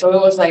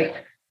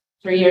like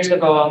 3 years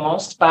ago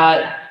almost,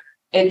 but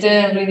it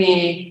didn't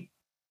really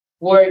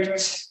work.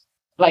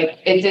 Like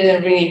it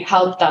didn't really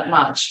help that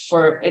much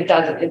it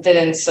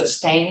didn't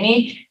sustain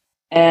me.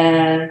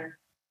 And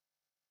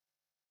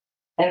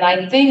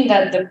I think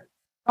that the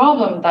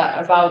problem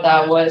about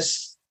that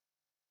was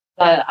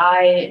that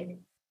I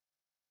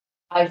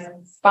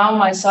found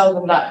myself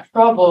in that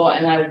trouble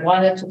and I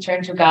wanted to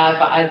turn to God,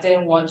 but I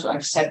didn't want to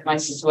accept my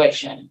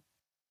situation.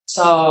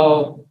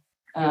 So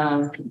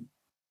I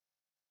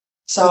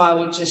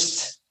would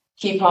just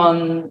keep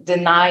on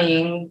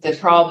denying the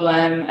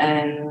problem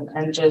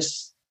and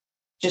just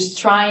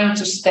trying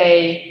to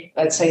stay,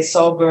 let's say,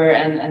 sober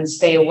and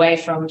stay away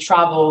from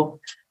trouble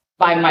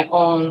by my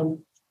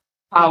own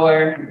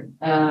power,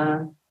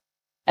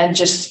 and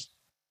just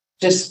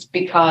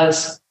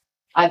because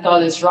I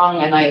thought it's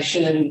wrong and I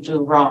shouldn't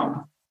do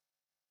wrong.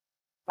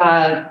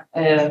 But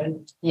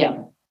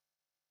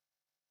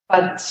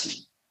but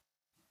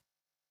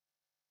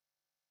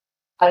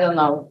I don't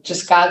know,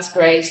 just God's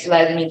grace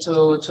led me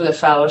to the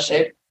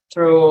fellowship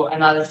through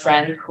another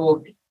friend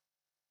who,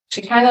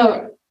 she kind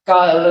of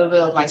got a little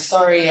bit of my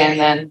story, and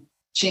then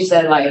she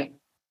said, like,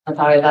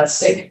 Natalia, that's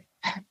sick.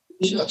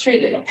 You should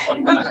treat it.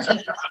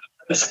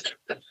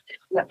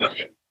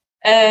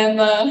 And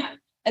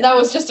that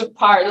was just a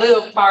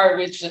little part,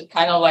 which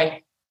kind of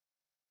like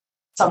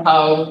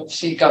somehow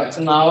she got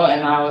to know,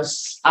 and I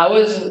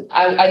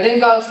didn't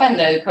get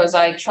offended because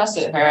I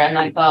trusted her, and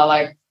I thought,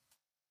 like,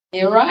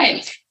 you're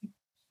right.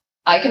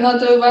 I cannot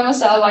do it by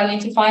myself. I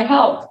need to find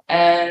help.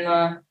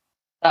 And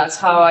that's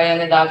how I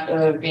ended up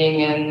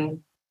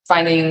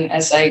finding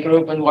an SA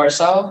group in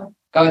Warsaw,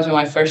 going to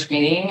my first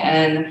meeting.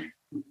 And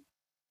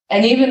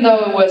even though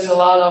it was a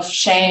lot of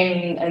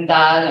shame in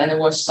that, and it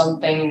was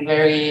something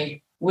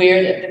very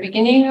weird at the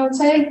beginning, I would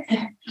say,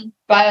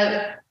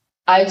 but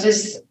I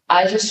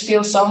just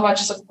feel so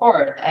much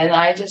support, and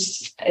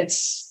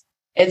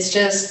it's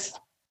just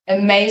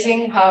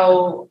amazing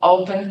how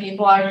open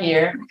people are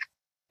here.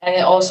 And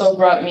it also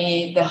brought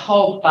me the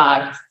hope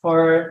back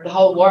for the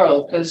whole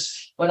world,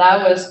 because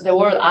the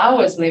world I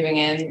was living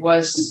in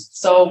was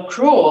so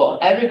cruel.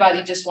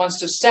 Everybody just wants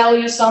to sell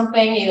you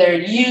something, either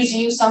use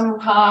you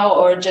somehow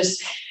or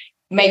just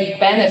make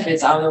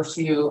benefits out of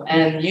you.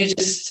 And you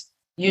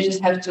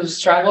just have to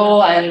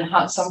struggle and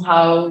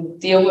somehow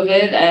deal with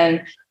it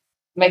and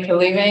make a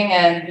living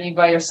and be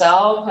by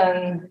yourself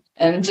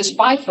and just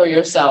fight for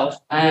yourself.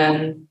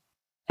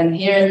 And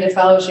here in the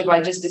fellowship,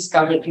 I just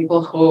discovered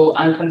people who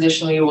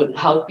unconditionally would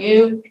help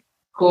you,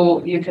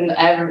 who you can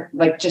ever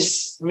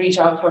just reach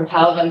out for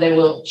help, and they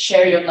will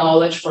share your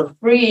knowledge for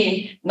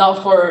free,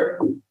 not for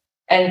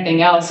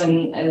anything else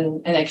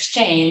in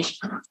exchange.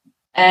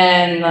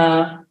 And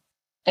I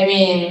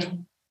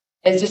mean,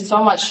 it's just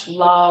so much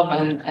love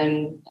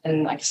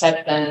and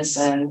acceptance,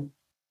 and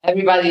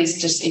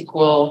everybody's just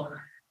equal,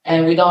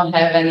 and we don't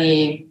have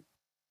any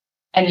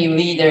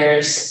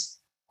leaders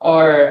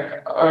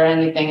or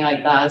anything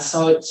like that.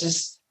 So it's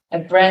just a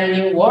brand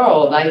new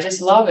world. I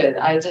just love it.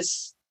 I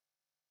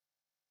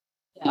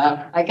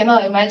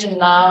cannot imagine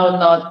now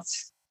not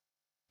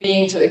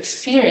being to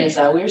experience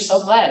that. We're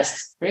so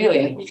blessed,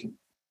 really.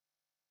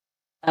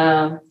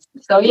 Then,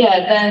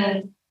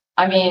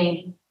 I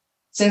mean,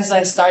 since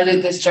I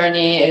started this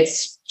journey,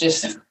 it's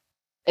just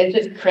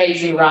a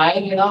crazy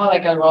ride,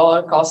 like a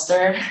roller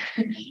coaster,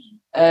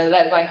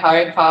 led by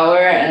higher power,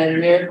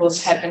 and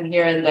miracles happen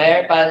here and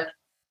there. But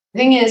the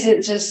thing is,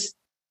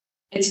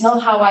 it's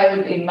not how I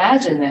would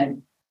imagine it.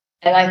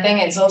 And I think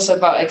it's also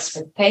about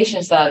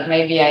expectations that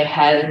maybe I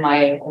had in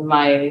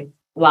my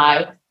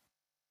life.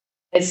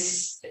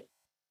 It's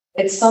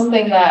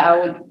something that I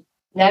would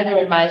never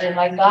imagine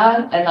like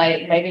that. And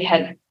I maybe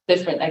had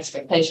different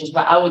expectations,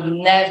 but I would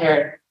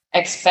never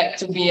expect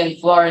to be in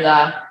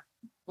Florida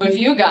with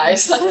you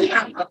guys.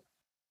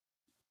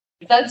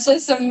 That's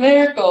just a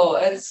miracle.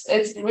 It's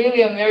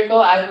really a miracle.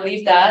 I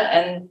believe that.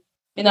 And,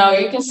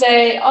 you can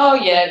say, oh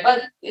yeah,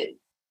 but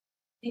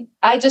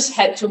I just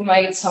had to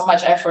make so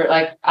much effort.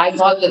 Like, I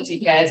got the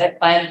tickets, I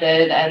planned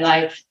it, and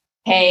I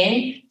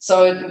came.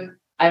 So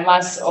I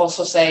must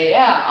also say,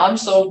 yeah, I'm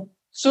so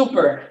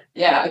super.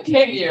 Yeah, I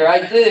came here, I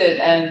did it.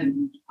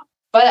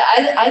 But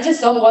I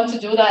just don't want to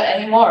do that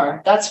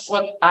anymore. That's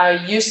what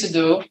I used to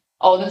do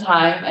all the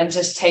time, and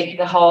just take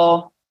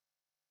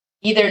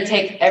either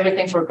take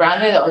everything for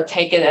granted or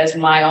take it as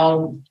my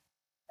own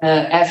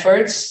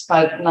efforts.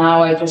 But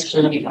now I just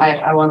believe,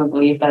 I want to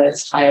believe that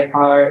it's higher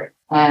power,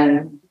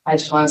 and I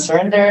just want to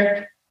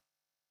surrender.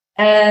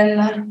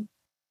 And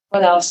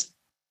what else?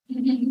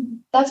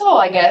 That's all,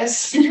 I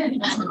guess.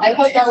 I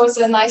hope that was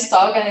a nice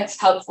talk and it's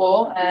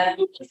helpful. And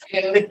if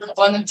you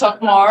want to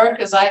talk more,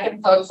 because I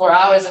can talk for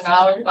hours and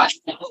hours.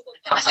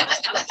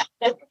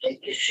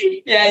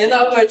 Yeah, you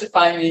know where to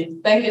find me.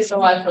 Thank you so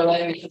much for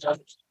letting me talk.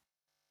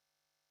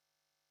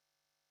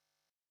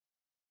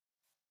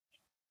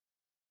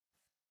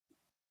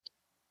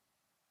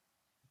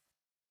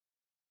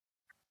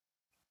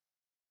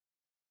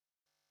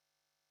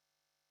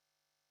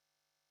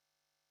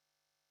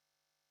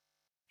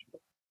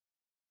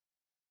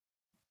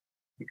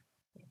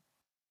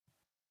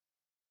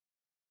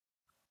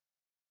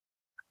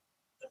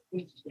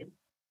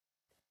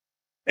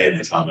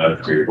 Hey, Tom, a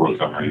career board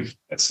summary.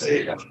 Let's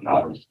say just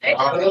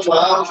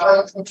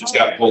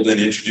got pulled in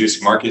to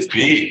introduce Marcus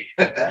B.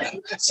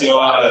 So,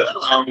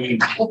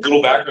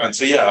 little background.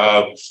 So,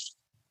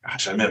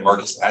 I met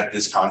Marcus at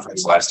this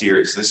conference last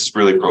year. So this is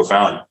really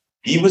profound.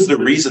 He was the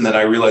reason that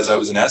I realized I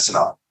was an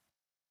astronaut.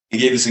 He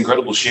gave this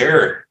incredible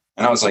share,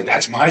 and I was like,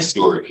 "That's my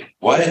story.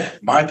 What?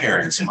 My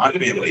parents, my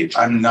family.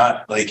 I'm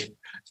not like."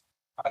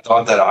 I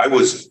thought that I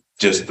was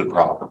just the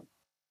problem.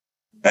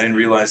 I didn't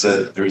realize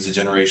that there was a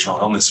generational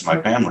illness in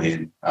my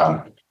family.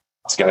 And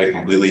this guy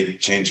completely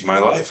changed my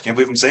life. Can't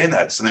believe I'm saying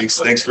that. So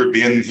thanks for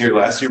being here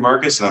last year,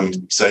 Marcus. And I'm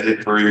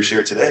excited for your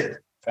share today.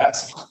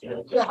 Fast.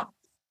 Yeah.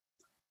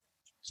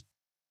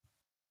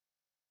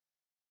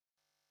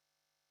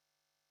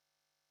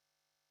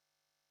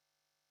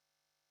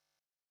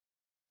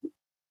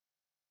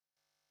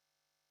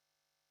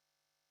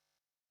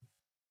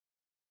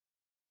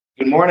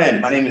 Good morning.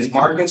 My name is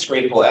Marcus,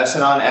 grateful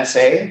Essanon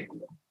SA.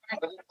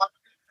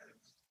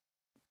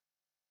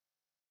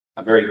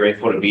 I'm very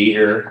grateful to be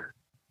here.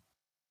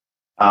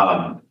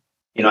 I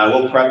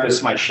will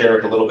preface my share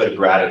with a little bit of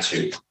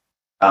gratitude.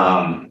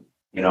 I'm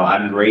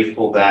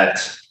grateful that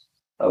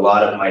a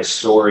lot of my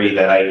story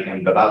that I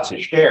am about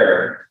to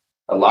share,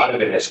 a lot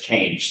of it has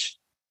changed.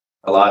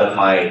 A lot of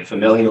my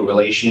familial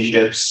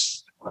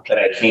relationships that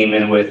I came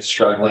in with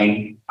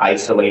struggling,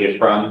 isolated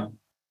from,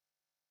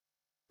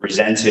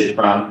 resented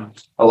from,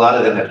 a lot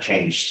of them have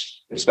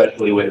changed,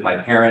 especially with my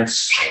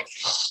parents,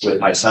 with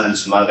my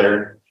son's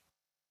mother.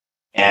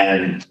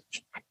 And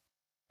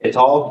it's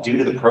all due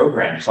to the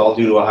program. It's all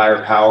due to a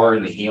higher power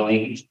and the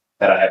healing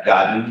that I have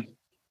gotten.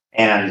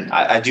 And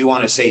I do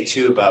want to say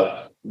too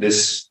about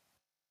this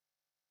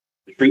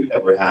retreat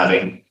that we're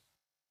having.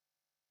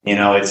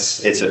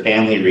 It's a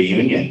family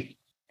reunion.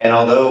 And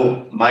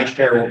although my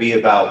share will be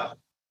about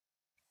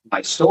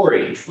my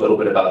story, a little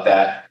bit about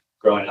that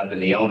growing up in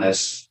the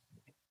illness,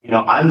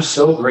 I'm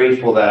so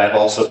grateful that I've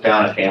also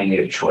found a family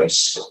of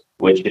choice,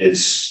 which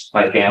is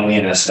my family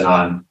in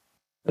Essanon,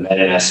 the men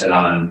in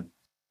Essanon,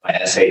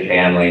 my SA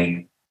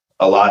family,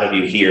 a lot of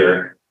you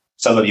here,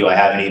 some of you I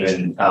haven't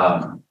even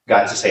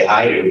got to say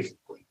hi to.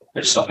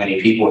 There's so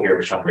many people here,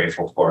 which I'm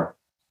grateful for.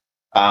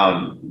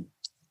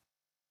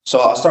 So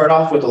I'll start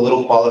off with a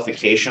little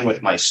qualification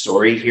with my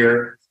story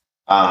here.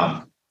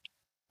 I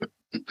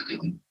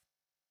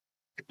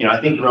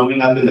think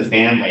growing up in the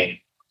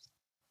family,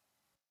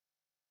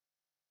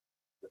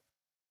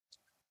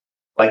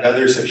 like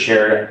others have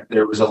shared,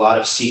 there was a lot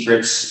of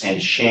secrets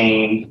and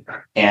shame,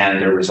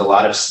 and there was a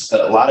lot of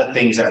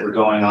things that were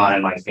going on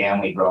in my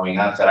family growing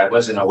up that I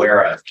wasn't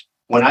aware of.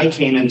 When I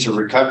came into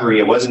recovery,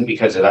 it wasn't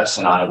because of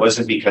Essanon, it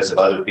wasn't because of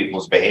other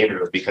people's behavior,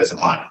 it was because of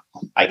mine.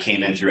 I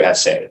came in through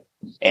SA,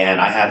 and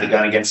I had the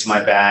gun against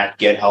my back,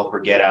 get help or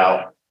get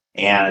out.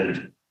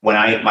 And when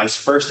my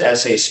first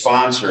SA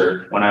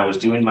sponsor, when I was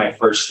doing my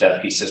first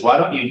step, he says, why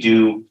don't you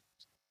do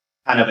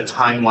kind of a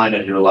timeline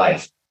of your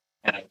life?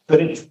 And I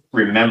couldn't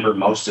remember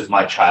most of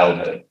my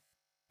childhood.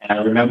 And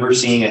I remember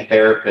seeing a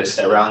therapist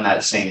around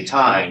that same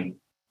time.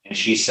 And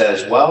she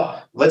says,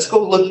 well, let's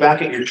go look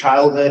back at your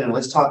childhood and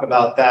let's talk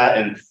about that.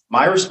 And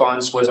my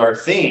response was our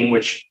theme,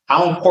 which,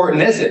 how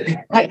important is it?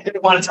 I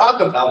didn't want to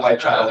talk about my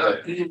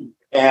childhood.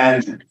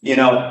 And,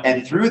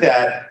 and through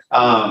that,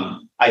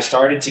 I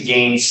started to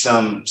gain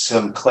some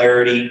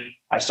clarity.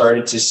 I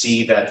started to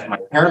see that my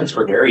parents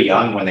were very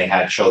young when they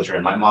had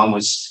children. My mom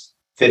was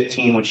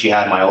 15 when she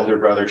had my older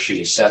brother. She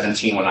was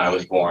 17 when I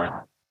was born.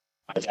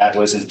 My dad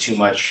wasn't too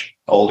much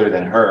older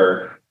than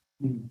her.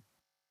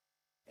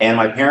 And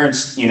my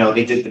parents,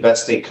 they did the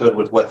best they could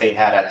with what they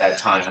had at that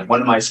time. And one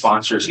of my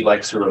sponsors, he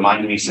likes to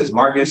remind me, he says,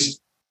 Marcus,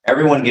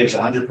 everyone gives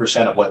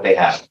 100% of what they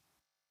have.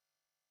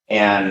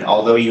 And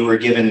although you were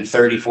given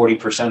 30,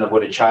 40% of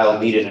what a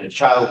child needed in a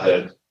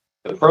childhood,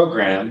 the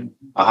program,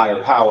 a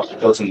higher power,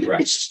 fills in the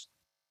rest.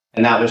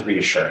 And that was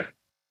reassuring.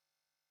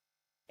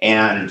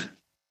 And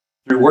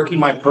through working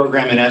my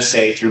program in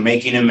SA, through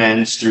making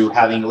amends, through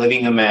having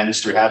living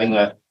amends, through having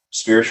a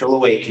spiritual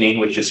awakening,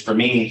 which is for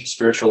me,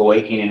 spiritual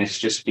awakening is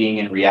just being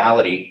in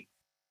reality.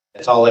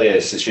 That's all it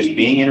is. It's just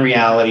being in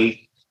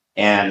reality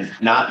and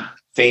not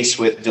faced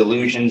with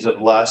delusions of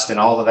lust and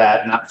all of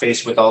that, not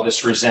faced with all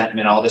this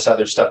resentment, all this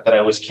other stuff that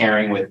I was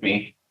carrying with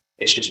me.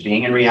 It's just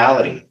being in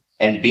reality.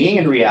 And being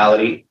in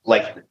reality,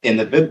 like in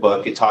the big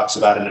book, it talks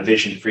about in a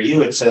vision for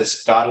you, it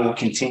says God will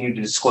continue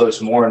to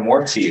disclose more and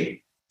more to you.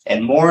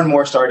 And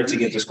more started to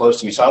get disclosed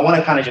to me. So I want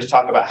to kind of just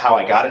talk about how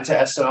I got into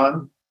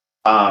Essanon.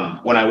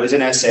 When I was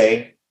in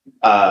SA,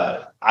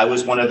 I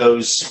was one of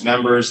those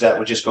members that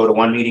would just go to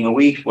one meeting a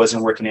week,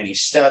 wasn't working any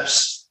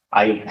steps.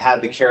 I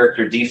had the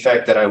character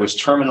defect that I was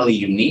terminally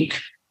unique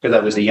because I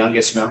was the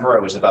youngest member.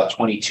 I was about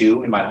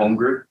 22 in my home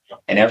group,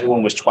 and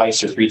everyone was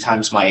twice or three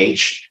times my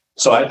age.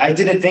 So I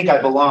didn't think I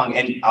belonged.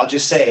 And I'll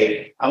just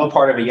say, I'm a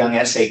part of a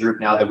young SA group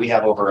now that we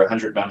have over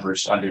 100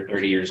 members under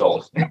 30 years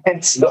old.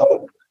 And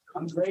so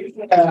I'm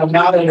grateful that I'm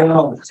not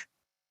alone.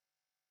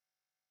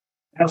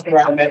 That's where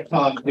I met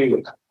Tom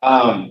too.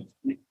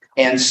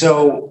 And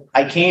so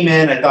I came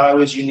in, I thought I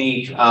was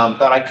unique,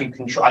 thought I could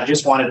control, I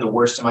just wanted the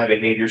worst of my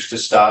behaviors to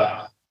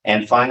stop,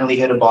 and finally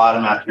hit a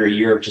bottom after a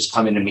year of just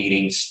coming to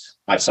meetings.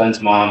 My son's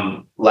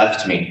mom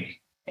left me.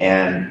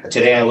 And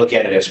today I look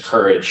at it as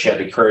courage. She had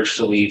the courage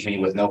to leave me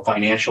with no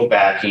financial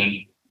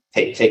backing,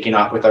 taking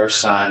off with our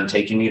son,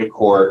 taking me to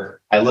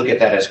court. I look at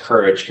that as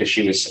courage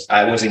because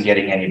I wasn't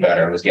getting any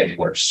better. I was getting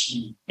worse.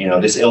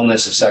 This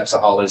illness of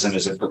sexaholism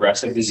is a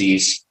progressive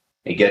disease.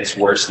 It gets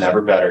worse,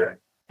 never better.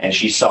 And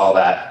she saw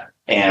that.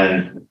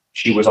 And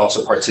she was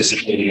also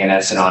participating in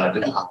Essanon at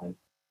the time.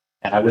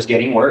 And I was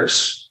getting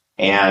worse.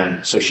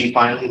 And so she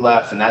finally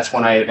left. And that's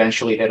when I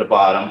eventually hit a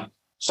bottom,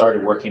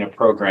 started working a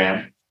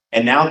program.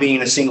 And now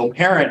being a single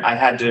parent, I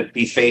had to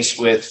be faced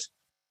with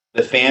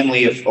the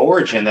family of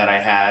origin that I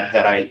had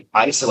that I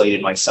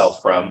isolated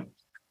myself from.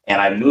 And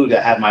I moved,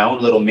 I had my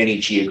own little mini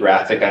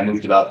geographic. I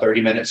moved about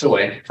 30 minutes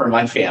away from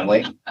my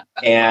family.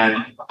 And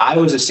I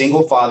was a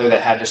single father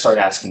that had to start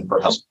asking for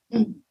help.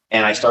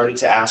 And I started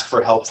to ask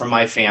for help from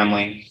my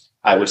family.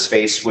 I was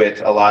faced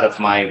with a lot of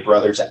my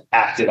brother's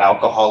active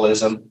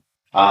alcoholism.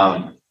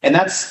 And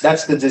that's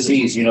the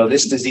disease,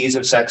 this disease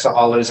of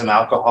sexaholism,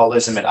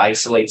 alcoholism, it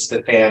isolates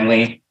the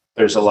family.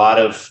 There's a lot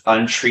of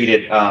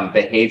untreated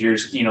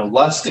behaviors.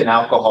 Lust and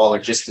alcohol are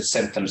just the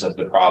symptoms of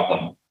the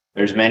problem.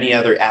 There's many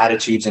other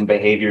attitudes and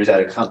behaviors that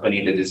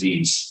accompany the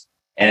disease.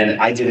 And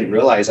I didn't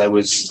realize I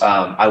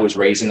was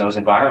raised in those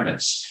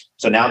environments.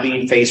 So now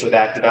being faced with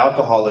active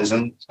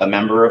alcoholism, a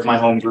member of my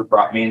home group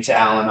brought me into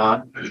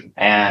Al-Anon,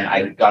 and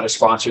I got a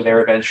sponsor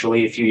there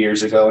eventually a few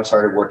years ago and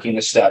started working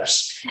the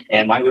steps.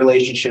 And my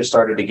relationship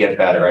started to get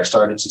better. I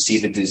started to see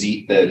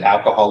the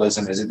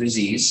alcoholism as a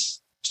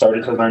disease,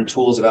 started to learn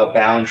tools about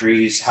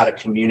boundaries, how to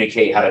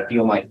communicate, how to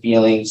feel my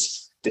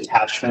feelings,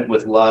 detachment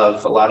with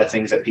love, a lot of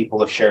things that people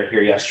have shared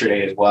here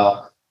yesterday as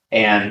well.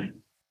 And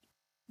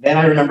then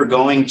I remember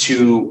going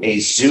to a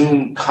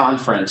Zoom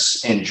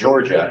conference in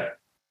Georgia,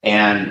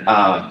 and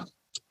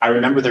I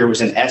remember there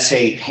was an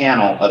essay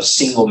panel of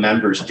single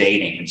members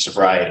dating and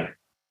sobriety.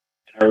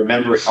 I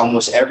remember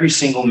almost every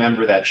single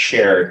member that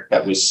shared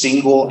that was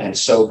single and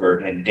sober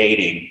and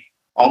dating,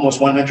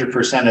 almost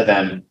 100% of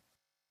them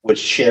would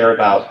share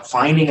about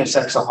finding a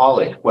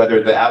sexaholic,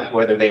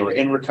 whether they were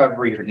in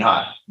recovery or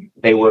not.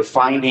 They were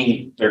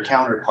finding their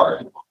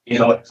counterpart. You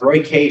know,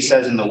 Roy Kay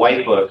says in the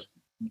White Book,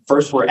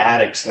 first we're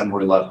addicts, then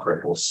we're love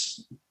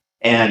cripples.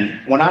 And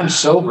when I'm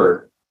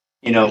sober,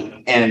 you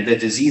know, and the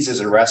disease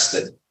is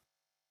arrested,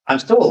 I'm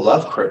still a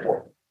love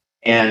cripple.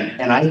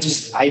 And I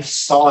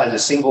saw as a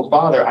single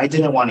father, I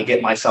didn't want to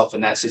get myself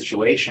in that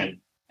situation.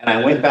 And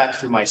I went back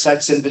through my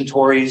sex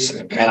inventories,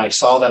 and I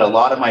saw that a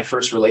lot of my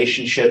first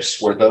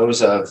relationships were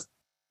those of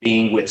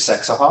being with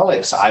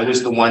sexaholics. I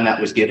was the one that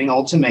was giving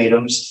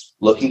ultimatums,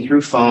 looking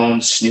through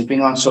phones,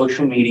 snooping on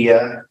social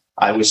media.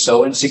 I was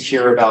so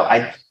insecure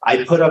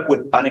I put up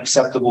with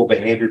unacceptable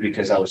behavior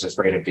because I was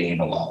afraid of being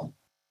alone.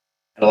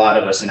 And a lot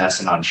of us in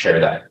Essanon share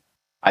that.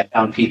 I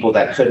found people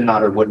that could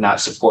not or would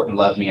not support and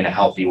love me in a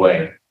healthy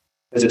way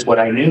because it's what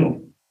I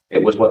knew.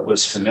 It was what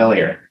was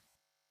familiar.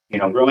 You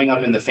know, growing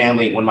up in the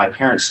family, when my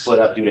parents split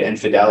up due to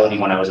infidelity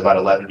when I was about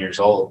 11 years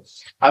old,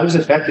 I was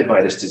affected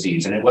by this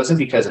disease. And it wasn't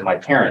because of my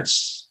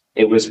parents.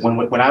 It was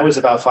when I was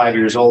about 5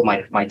 years old,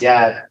 my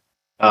dad,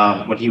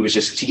 when he was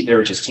they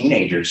were just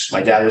teenagers,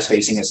 my dad was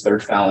facing his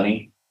third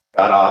felony,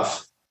 got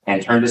off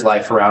and turned his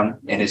life around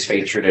in his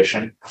faith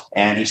tradition.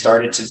 And he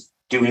started to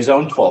do his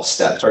own 12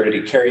 steps, started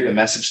to carry the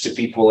message to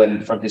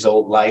people from his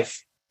old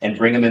life and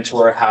bring them into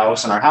our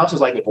house. And our house was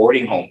like a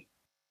boarding home.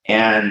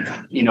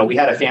 And, you know, we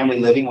had a family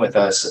living with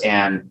us,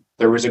 and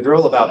there was a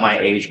girl about my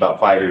age, about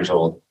 5 years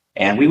old,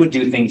 and we would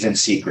do things in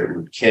secret. We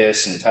would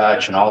kiss and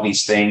touch and all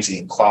these things in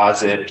the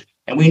closet.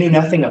 And we knew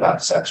nothing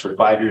about sex. We're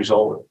 5 years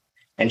old.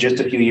 And just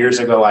a few years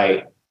ago,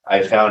 I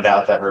found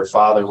out that her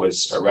father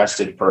was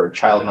arrested for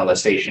child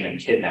molestation and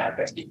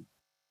kidnapping.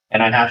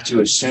 And I have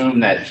to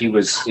assume that he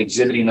was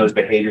exhibiting those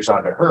behaviors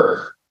onto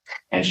her,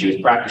 and she was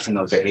practicing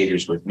those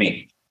behaviors with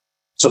me.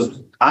 So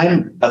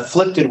I'm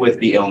afflicted with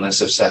the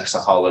illness of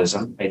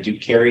sexaholism. I do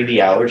carry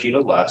the allergy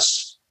to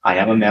lust. I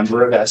am a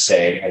member of SA.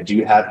 I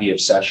do have the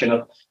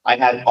obsession I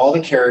had all the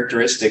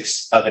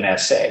characteristics of an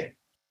SA,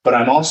 but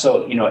I'm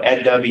also, you know,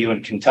 Ed W.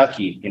 in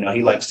Kentucky, you know,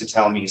 he likes to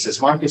tell me, he says,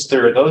 Marcus,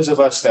 there are those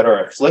of us that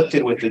are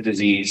afflicted with the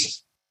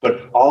disease,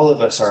 but all of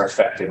us are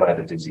affected by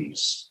the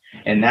disease.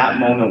 In that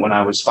moment when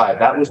I was 5,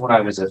 that was when I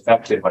was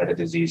affected by the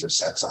disease of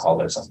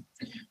sexaholism.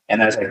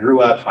 And as I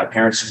grew up, my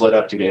parents split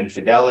up due to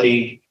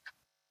infidelity.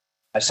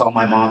 I saw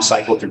my mom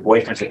cycle through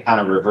boyfriends that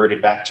kind of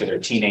reverted back to their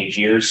teenage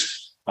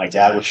years. My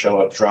dad would show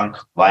up drunk,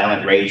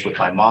 violent rage with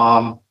my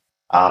mom.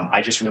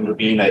 I just remember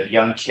being a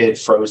young kid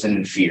frozen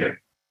in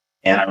fear.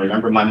 And I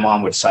remember my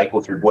mom would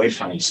cycle through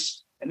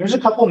boyfriends. And there's a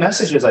couple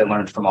messages I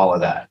learned from all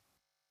of that.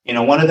 You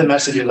know, one of the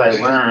messages I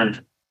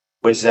learned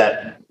was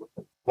that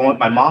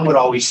my mom would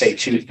always say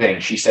 2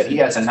 things. She said, he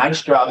has a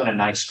nice job and a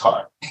nice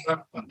car.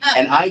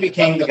 And I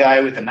became the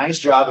guy with a nice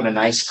job and a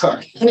nice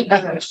car.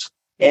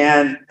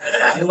 And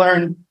I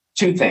learned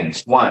 2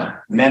 things. 1,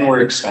 men were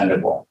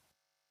expendable.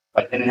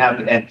 I didn't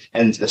have,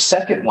 and the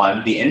second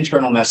one, the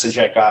internal message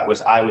I got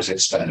was I was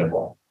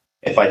expendable.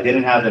 If I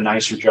didn't have the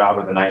nicer job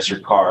or the nicer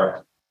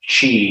car,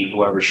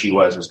 whoever she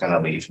was going to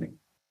leave me.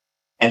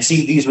 And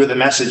see, these were the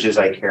messages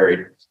I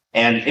carried.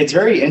 And it's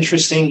very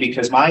interesting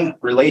because my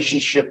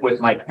relationship with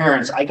my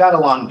parents, I got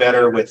along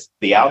better with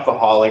the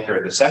alcoholic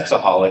or the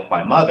sexaholic,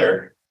 my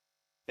mother,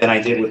 than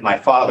I did with my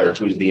father,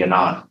 who's the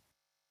anon.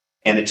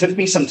 And it took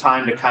me some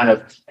time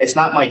to it's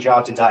not my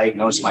job to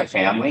diagnose my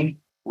family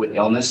with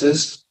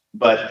illnesses,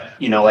 but,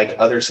 you know, like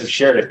others have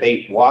shared, if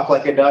they walk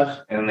like a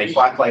duck and they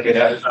quack like a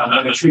duck, I'm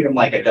going to treat them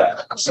like a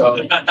duck.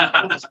 So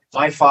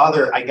my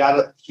father,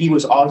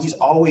 he's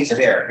always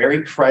there,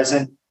 very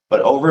present,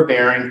 but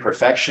overbearing,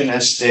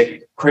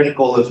 perfectionistic,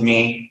 critical of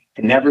me,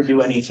 could never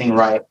do anything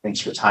right.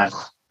 Thanks for time.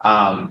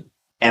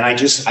 And I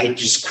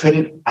just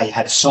couldn't, I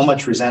had so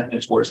much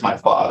resentment towards my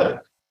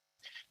father.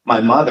 My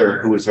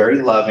mother, who was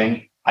very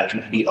loving, I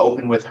can be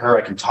open with her.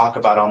 I can talk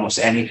about almost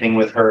anything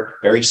with her,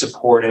 very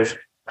supportive.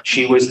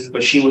 She was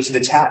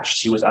detached.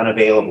 She was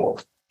unavailable.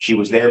 She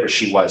was there, but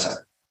she wasn't.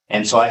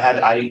 And so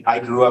I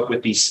grew up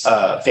with these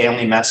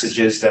family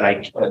messages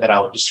that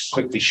I'll just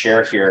quickly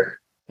share here.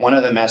 One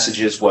of the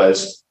messages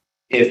was,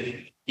 if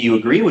you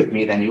agree with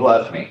me, then you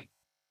love me.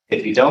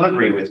 If you don't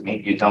agree with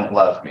me, you don't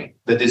love me.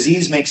 The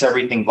disease makes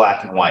everything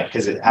black and white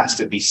because it has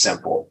to be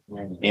simple,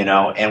 you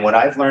know. And what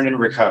I've learned in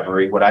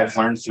recovery, what I've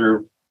learned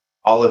through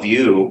all of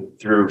you,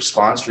 through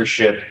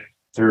sponsorship,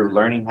 through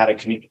learning how to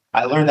communicate,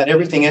 I learned that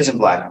everything isn't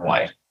black and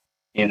white,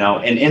 you know,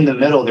 and in the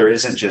middle, there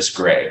isn't just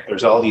gray.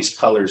 There's all these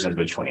colors in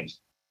between,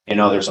 you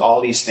know, there's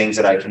all these things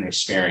that I can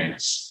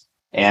experience.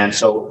 And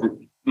so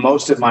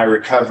most of my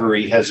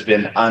recovery has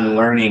been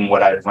unlearning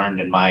what I've learned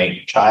in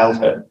my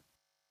childhood.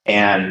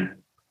 And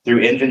through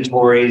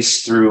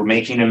inventories, through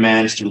making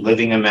amends, through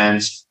living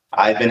amends,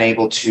 I've been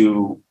able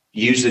to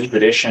use the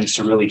traditions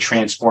to really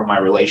transform my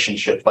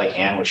relationship, like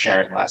Ann was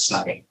sharing last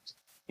night.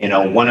 You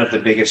know, one of the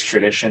biggest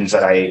traditions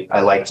that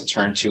I like to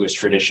turn to is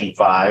tradition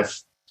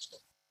 5,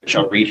 which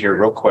I'll read here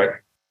real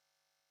quick.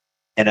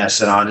 In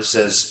Essanon, it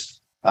says,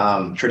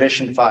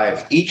 tradition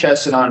 5, each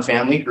Essanon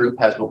family group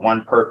has but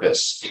one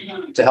purpose,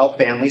 to help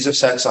families of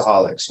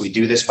sexaholics. We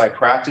do this by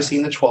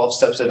practicing the 12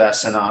 steps of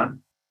Essanon,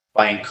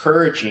 by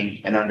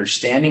encouraging and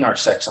understanding our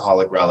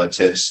sexaholic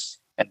relatives,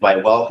 and by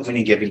welcoming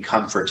and giving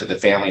comfort to the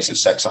families of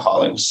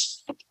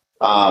sexaholics.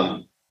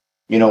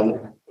 You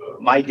know,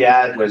 my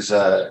dad was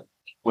a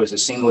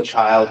single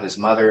child. His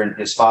mother and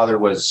his father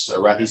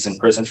he's in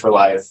prison for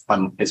life.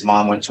 His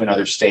mom went to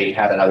another state,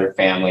 had another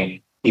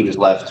family. He was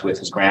left with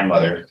his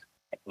grandmother,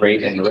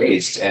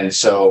 raised. And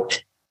so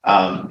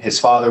his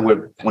father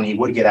when he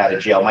would get out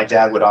of jail, my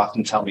dad would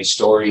often tell me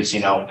stories, you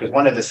know, because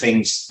one of the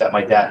things that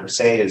my dad would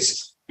say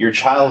is, your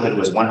childhood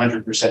was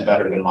 100%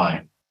 better than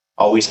mine.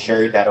 Always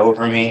carried that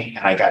over me.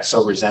 And I got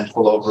so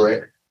resentful over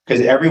it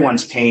because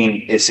everyone's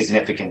pain is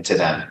significant to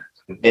them.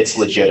 It's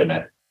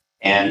legitimate.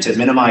 And to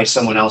minimize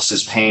someone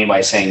else's pain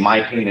by saying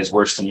my pain is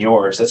worse than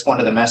yours, that's one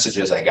of the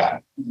messages I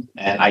got.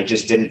 And I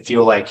just didn't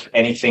feel like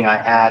anything I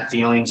had,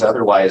 feelings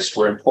otherwise,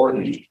 were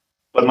important.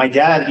 But my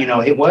dad, you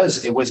know, it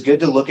was good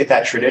to look at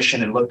that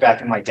tradition and look back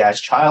in my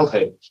dad's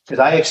childhood, because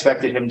I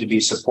expected him to be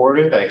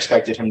supportive. I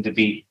expected him to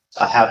be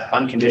have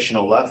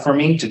unconditional love for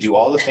me, to do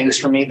all the things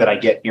for me that I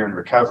get here in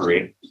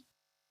recovery.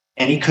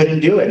 And he couldn't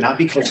do it, not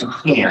because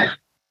he can't,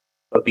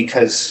 but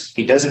because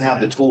he doesn't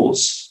have the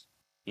tools.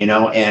 You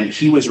know, and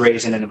he was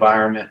raised in an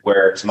environment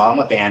where his mom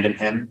abandoned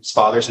him. His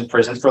father's in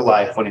prison for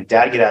life. When his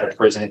dad got out of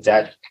prison, his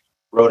dad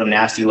wrote him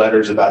nasty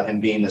letters about him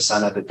being the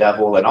son of the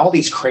devil and all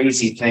these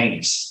crazy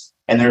things.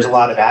 And there's a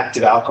lot of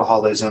active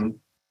alcoholism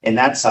in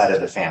that side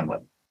of the family.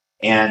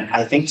 And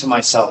I think to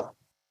myself,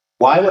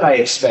 why would I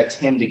expect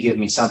him to give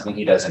me something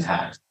he doesn't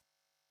have?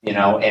 You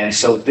know, and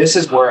so this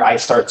is where I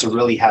start to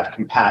really have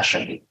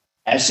compassion.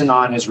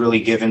 Essanon has really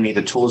given me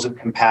the tools of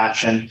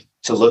compassion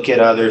to look at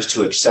others,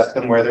 to accept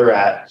them where they're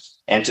at,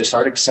 and to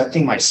start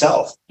accepting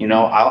myself. You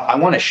know, I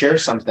want to share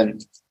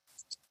something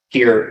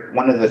here.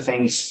 One of the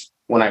things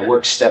when I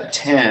worked step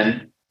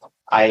 10,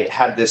 I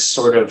had this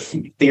sort of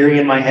theory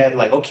in my head,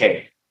 like,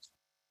 okay,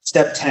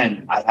 step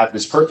 10, I have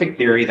this perfect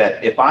theory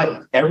that if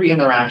every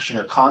interaction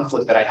or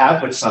conflict that I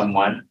have with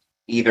someone,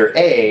 either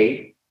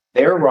A,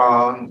 they're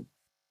wrong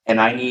and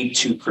I need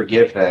to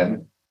forgive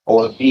them,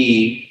 or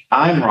B,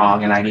 I'm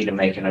wrong and I need to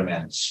make an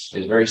amends.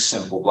 It's very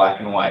simple, black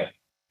and white.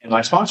 And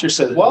my sponsor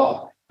said,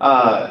 well,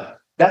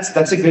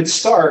 that's a good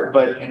start,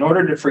 but in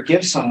order to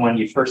forgive someone,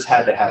 you first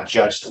had to have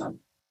judged them.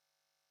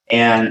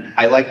 And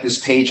I like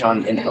this page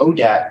in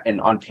ODAT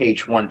and on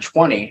page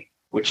 120,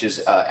 which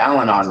is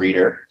Al-Anon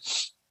reader,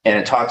 and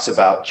it talks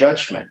about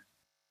judgment.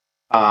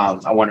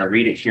 I want to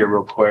read it here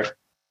real quick.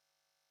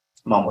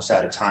 I'm almost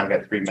out of time,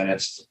 got 3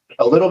 minutes.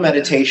 A little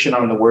meditation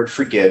on the word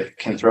forgive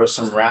can throw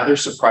some rather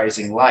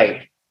surprising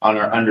light on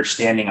our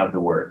understanding of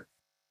the word.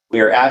 We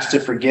are asked to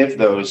forgive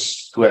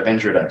those who have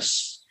injured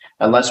us.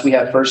 Unless we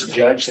have first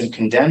judged and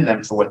condemned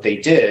them for what they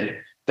did,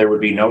 there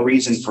would be no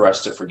reason for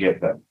us to forgive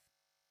them.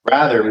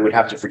 Rather, we would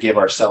have to forgive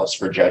ourselves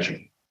for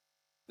judging.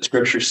 The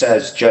scripture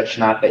says, judge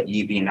not that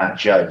ye be not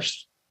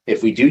judged.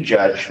 If we do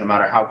judge, no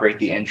matter how great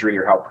the injury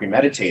or how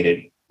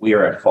premeditated, we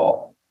are at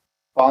fault.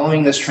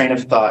 Following this train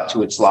of thought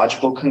to its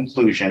logical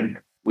conclusion,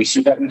 we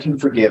see that we can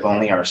forgive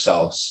only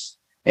ourselves.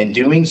 In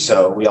doing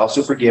so, we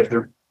also forgive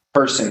the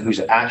person whose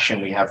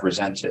action we have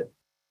resented.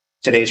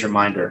 Today's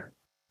reminder,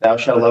 thou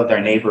shalt love thy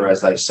neighbor as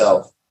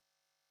thyself,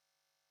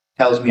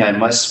 tells me I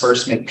must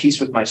first make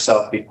peace with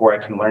myself before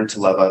I can learn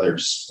to love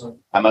others.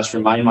 I must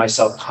remind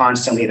myself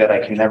constantly that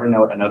I can never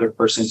know another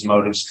person's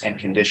motives and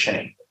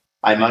conditioning.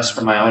 I must,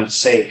 for my own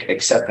sake,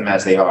 accept them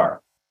as they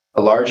are.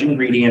 A large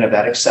ingredient of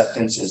that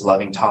acceptance is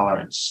loving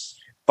tolerance.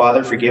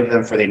 Father, forgive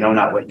them, for they know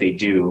not what they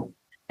do,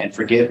 and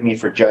forgive me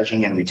for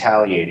judging and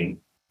retaliating.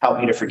 Help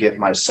me to forgive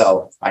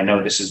myself. I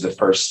know this is the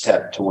first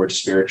step towards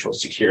spiritual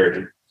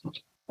security.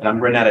 And I'm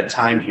running out of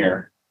time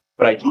here,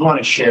 but I do want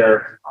to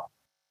share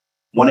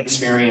one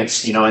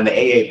experience. You know, in the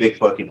AA Big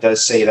Book, it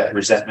does say that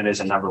resentment is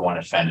a #1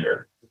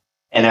 offender.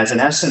 And as an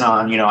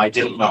Essanon, you know, I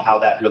didn't know how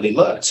that really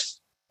looked.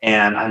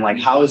 And I'm like,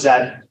 how is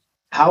that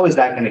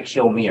going to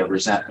kill me, a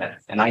resentment?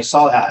 And I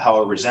saw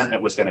how a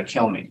resentment was going to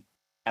kill me.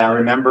 And I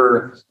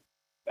remember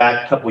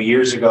back a couple of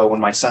years ago when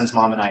my son's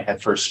mom and I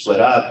had first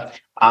split up,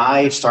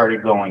 I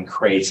started going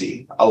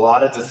crazy. A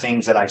lot of the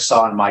things that I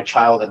saw in my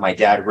childhood, my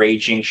dad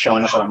raging,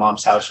 showing up at my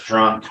mom's house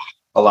drunk,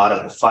 a lot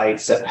of the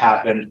fights that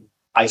happened,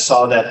 I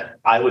saw that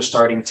I was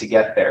starting to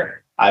get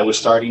there. I was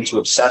starting to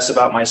obsess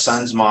about my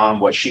son's mom,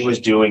 what she was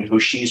doing, who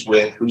she's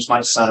with, who's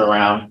my son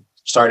around,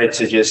 started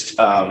to just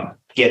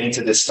get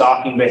into this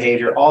stalking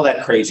behavior, all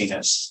that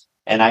craziness.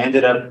 And I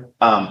ended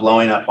up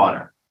blowing up on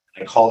her.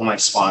 I called my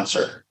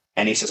sponsor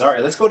and he says, all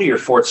right, let's go to your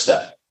 4th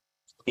step.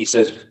 He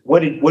says,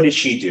 what did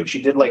she do?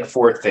 She did like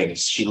 4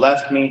 things. She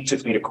left me,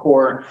 took me to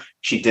court.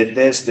 She did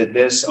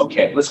this.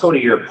 Okay, let's go to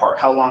your part.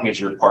 How long is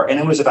your part? And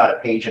it was about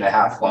 1.5 pages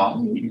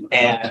long.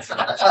 And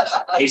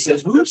he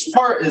says, whose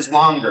part is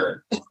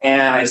longer?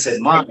 And I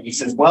said, Mom. He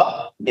says,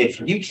 well, if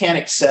you can't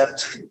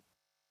accept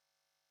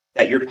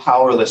that you're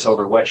powerless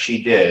over what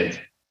she did,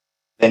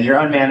 then your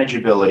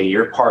unmanageability,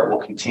 your part will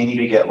continue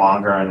to get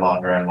longer and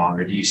longer and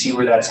longer. Do you see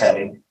where that's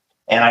heading?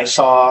 And I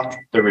saw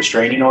the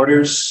restraining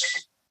orders.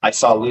 I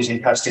saw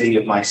losing custody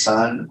of my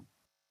son,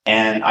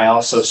 and I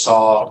also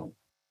saw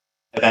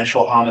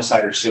eventual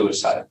homicide or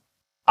suicide.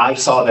 I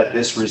saw that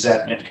this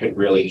resentment could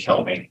really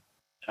kill me.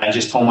 And I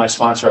just told my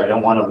sponsor, I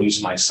don't want to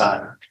lose my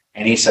son.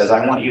 And he says,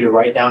 I want you to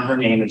write down her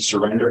name and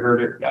surrender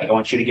her to, I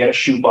want you to get a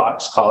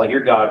shoebox, call it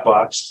your God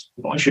box.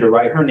 I want you to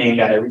write her name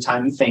down every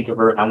time you think of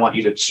her, and I want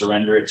you to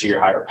surrender it to your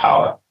higher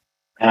power.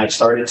 And I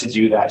started to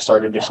do that. I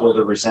started to feel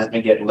the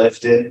resentment get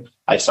lifted.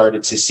 I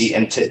started to see,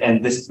 and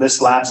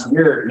this last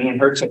year, me and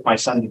her took my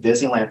son to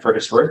Disneyland for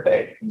his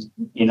birthday.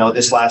 You know,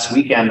 this last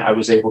weekend, I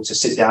was able to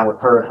sit down with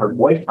her and her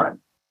boyfriend,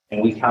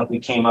 and we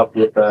came up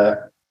with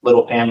a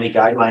little family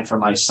guideline for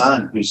my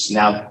son, who's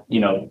now, you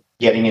know,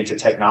 getting into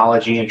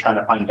technology and trying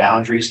to find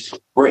boundaries.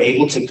 We're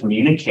able to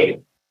communicate.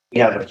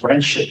 We have a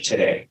friendship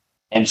today,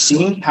 and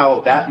seeing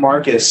how that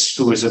Marcus,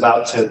 who was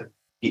about to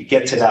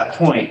get to that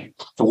point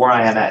to where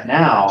I am at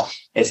now,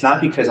 it's not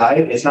because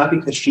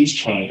she's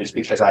changed, it's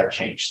because I've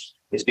changed.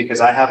 It's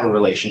because I have a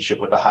relationship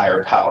with a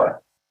higher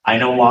power. I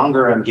no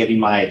longer am giving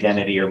my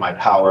identity or my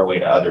power away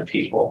to other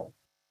people.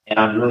 And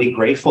I'm really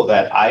grateful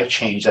that I've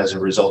changed as a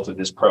result of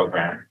this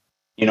program.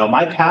 You know,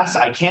 my past,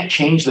 I can't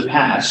change the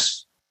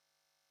past.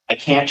 I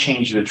can't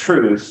change the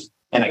truth,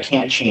 and I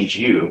can't change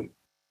you.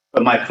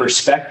 But my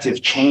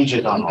perspective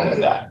changes on all of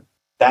that.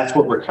 That's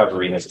what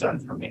recovery has done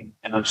for me.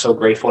 And I'm so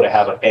grateful to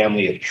have a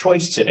family of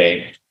choice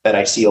today that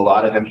I see a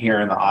lot of them here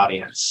in the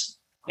audience.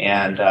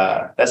 And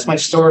that's my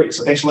story.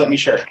 So thanks for letting me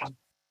share.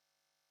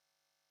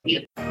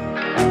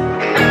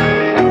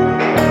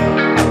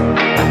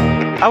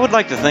 I would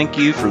like to thank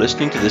you for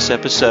listening to this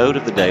episode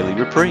of the Daily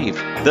Reprieve,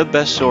 the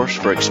best source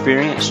for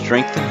experience,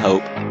 strength, and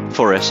hope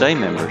for SA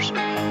members.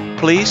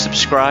 Please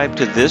subscribe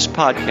to this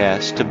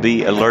podcast to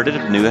be alerted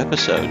of new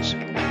episodes.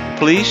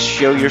 Please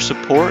show your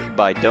support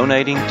by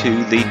donating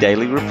to the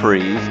Daily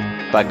Reprieve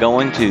by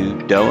going to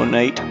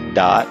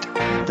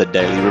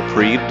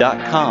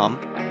donate.thedailyreprieve.com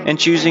and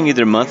choosing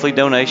either monthly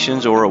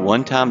donations or a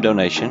one-time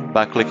donation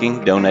by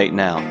clicking Donate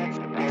Now.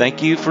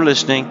 Thank you for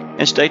listening,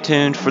 and stay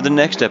tuned for the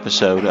next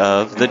episode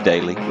of the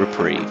Daily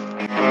Reprieve.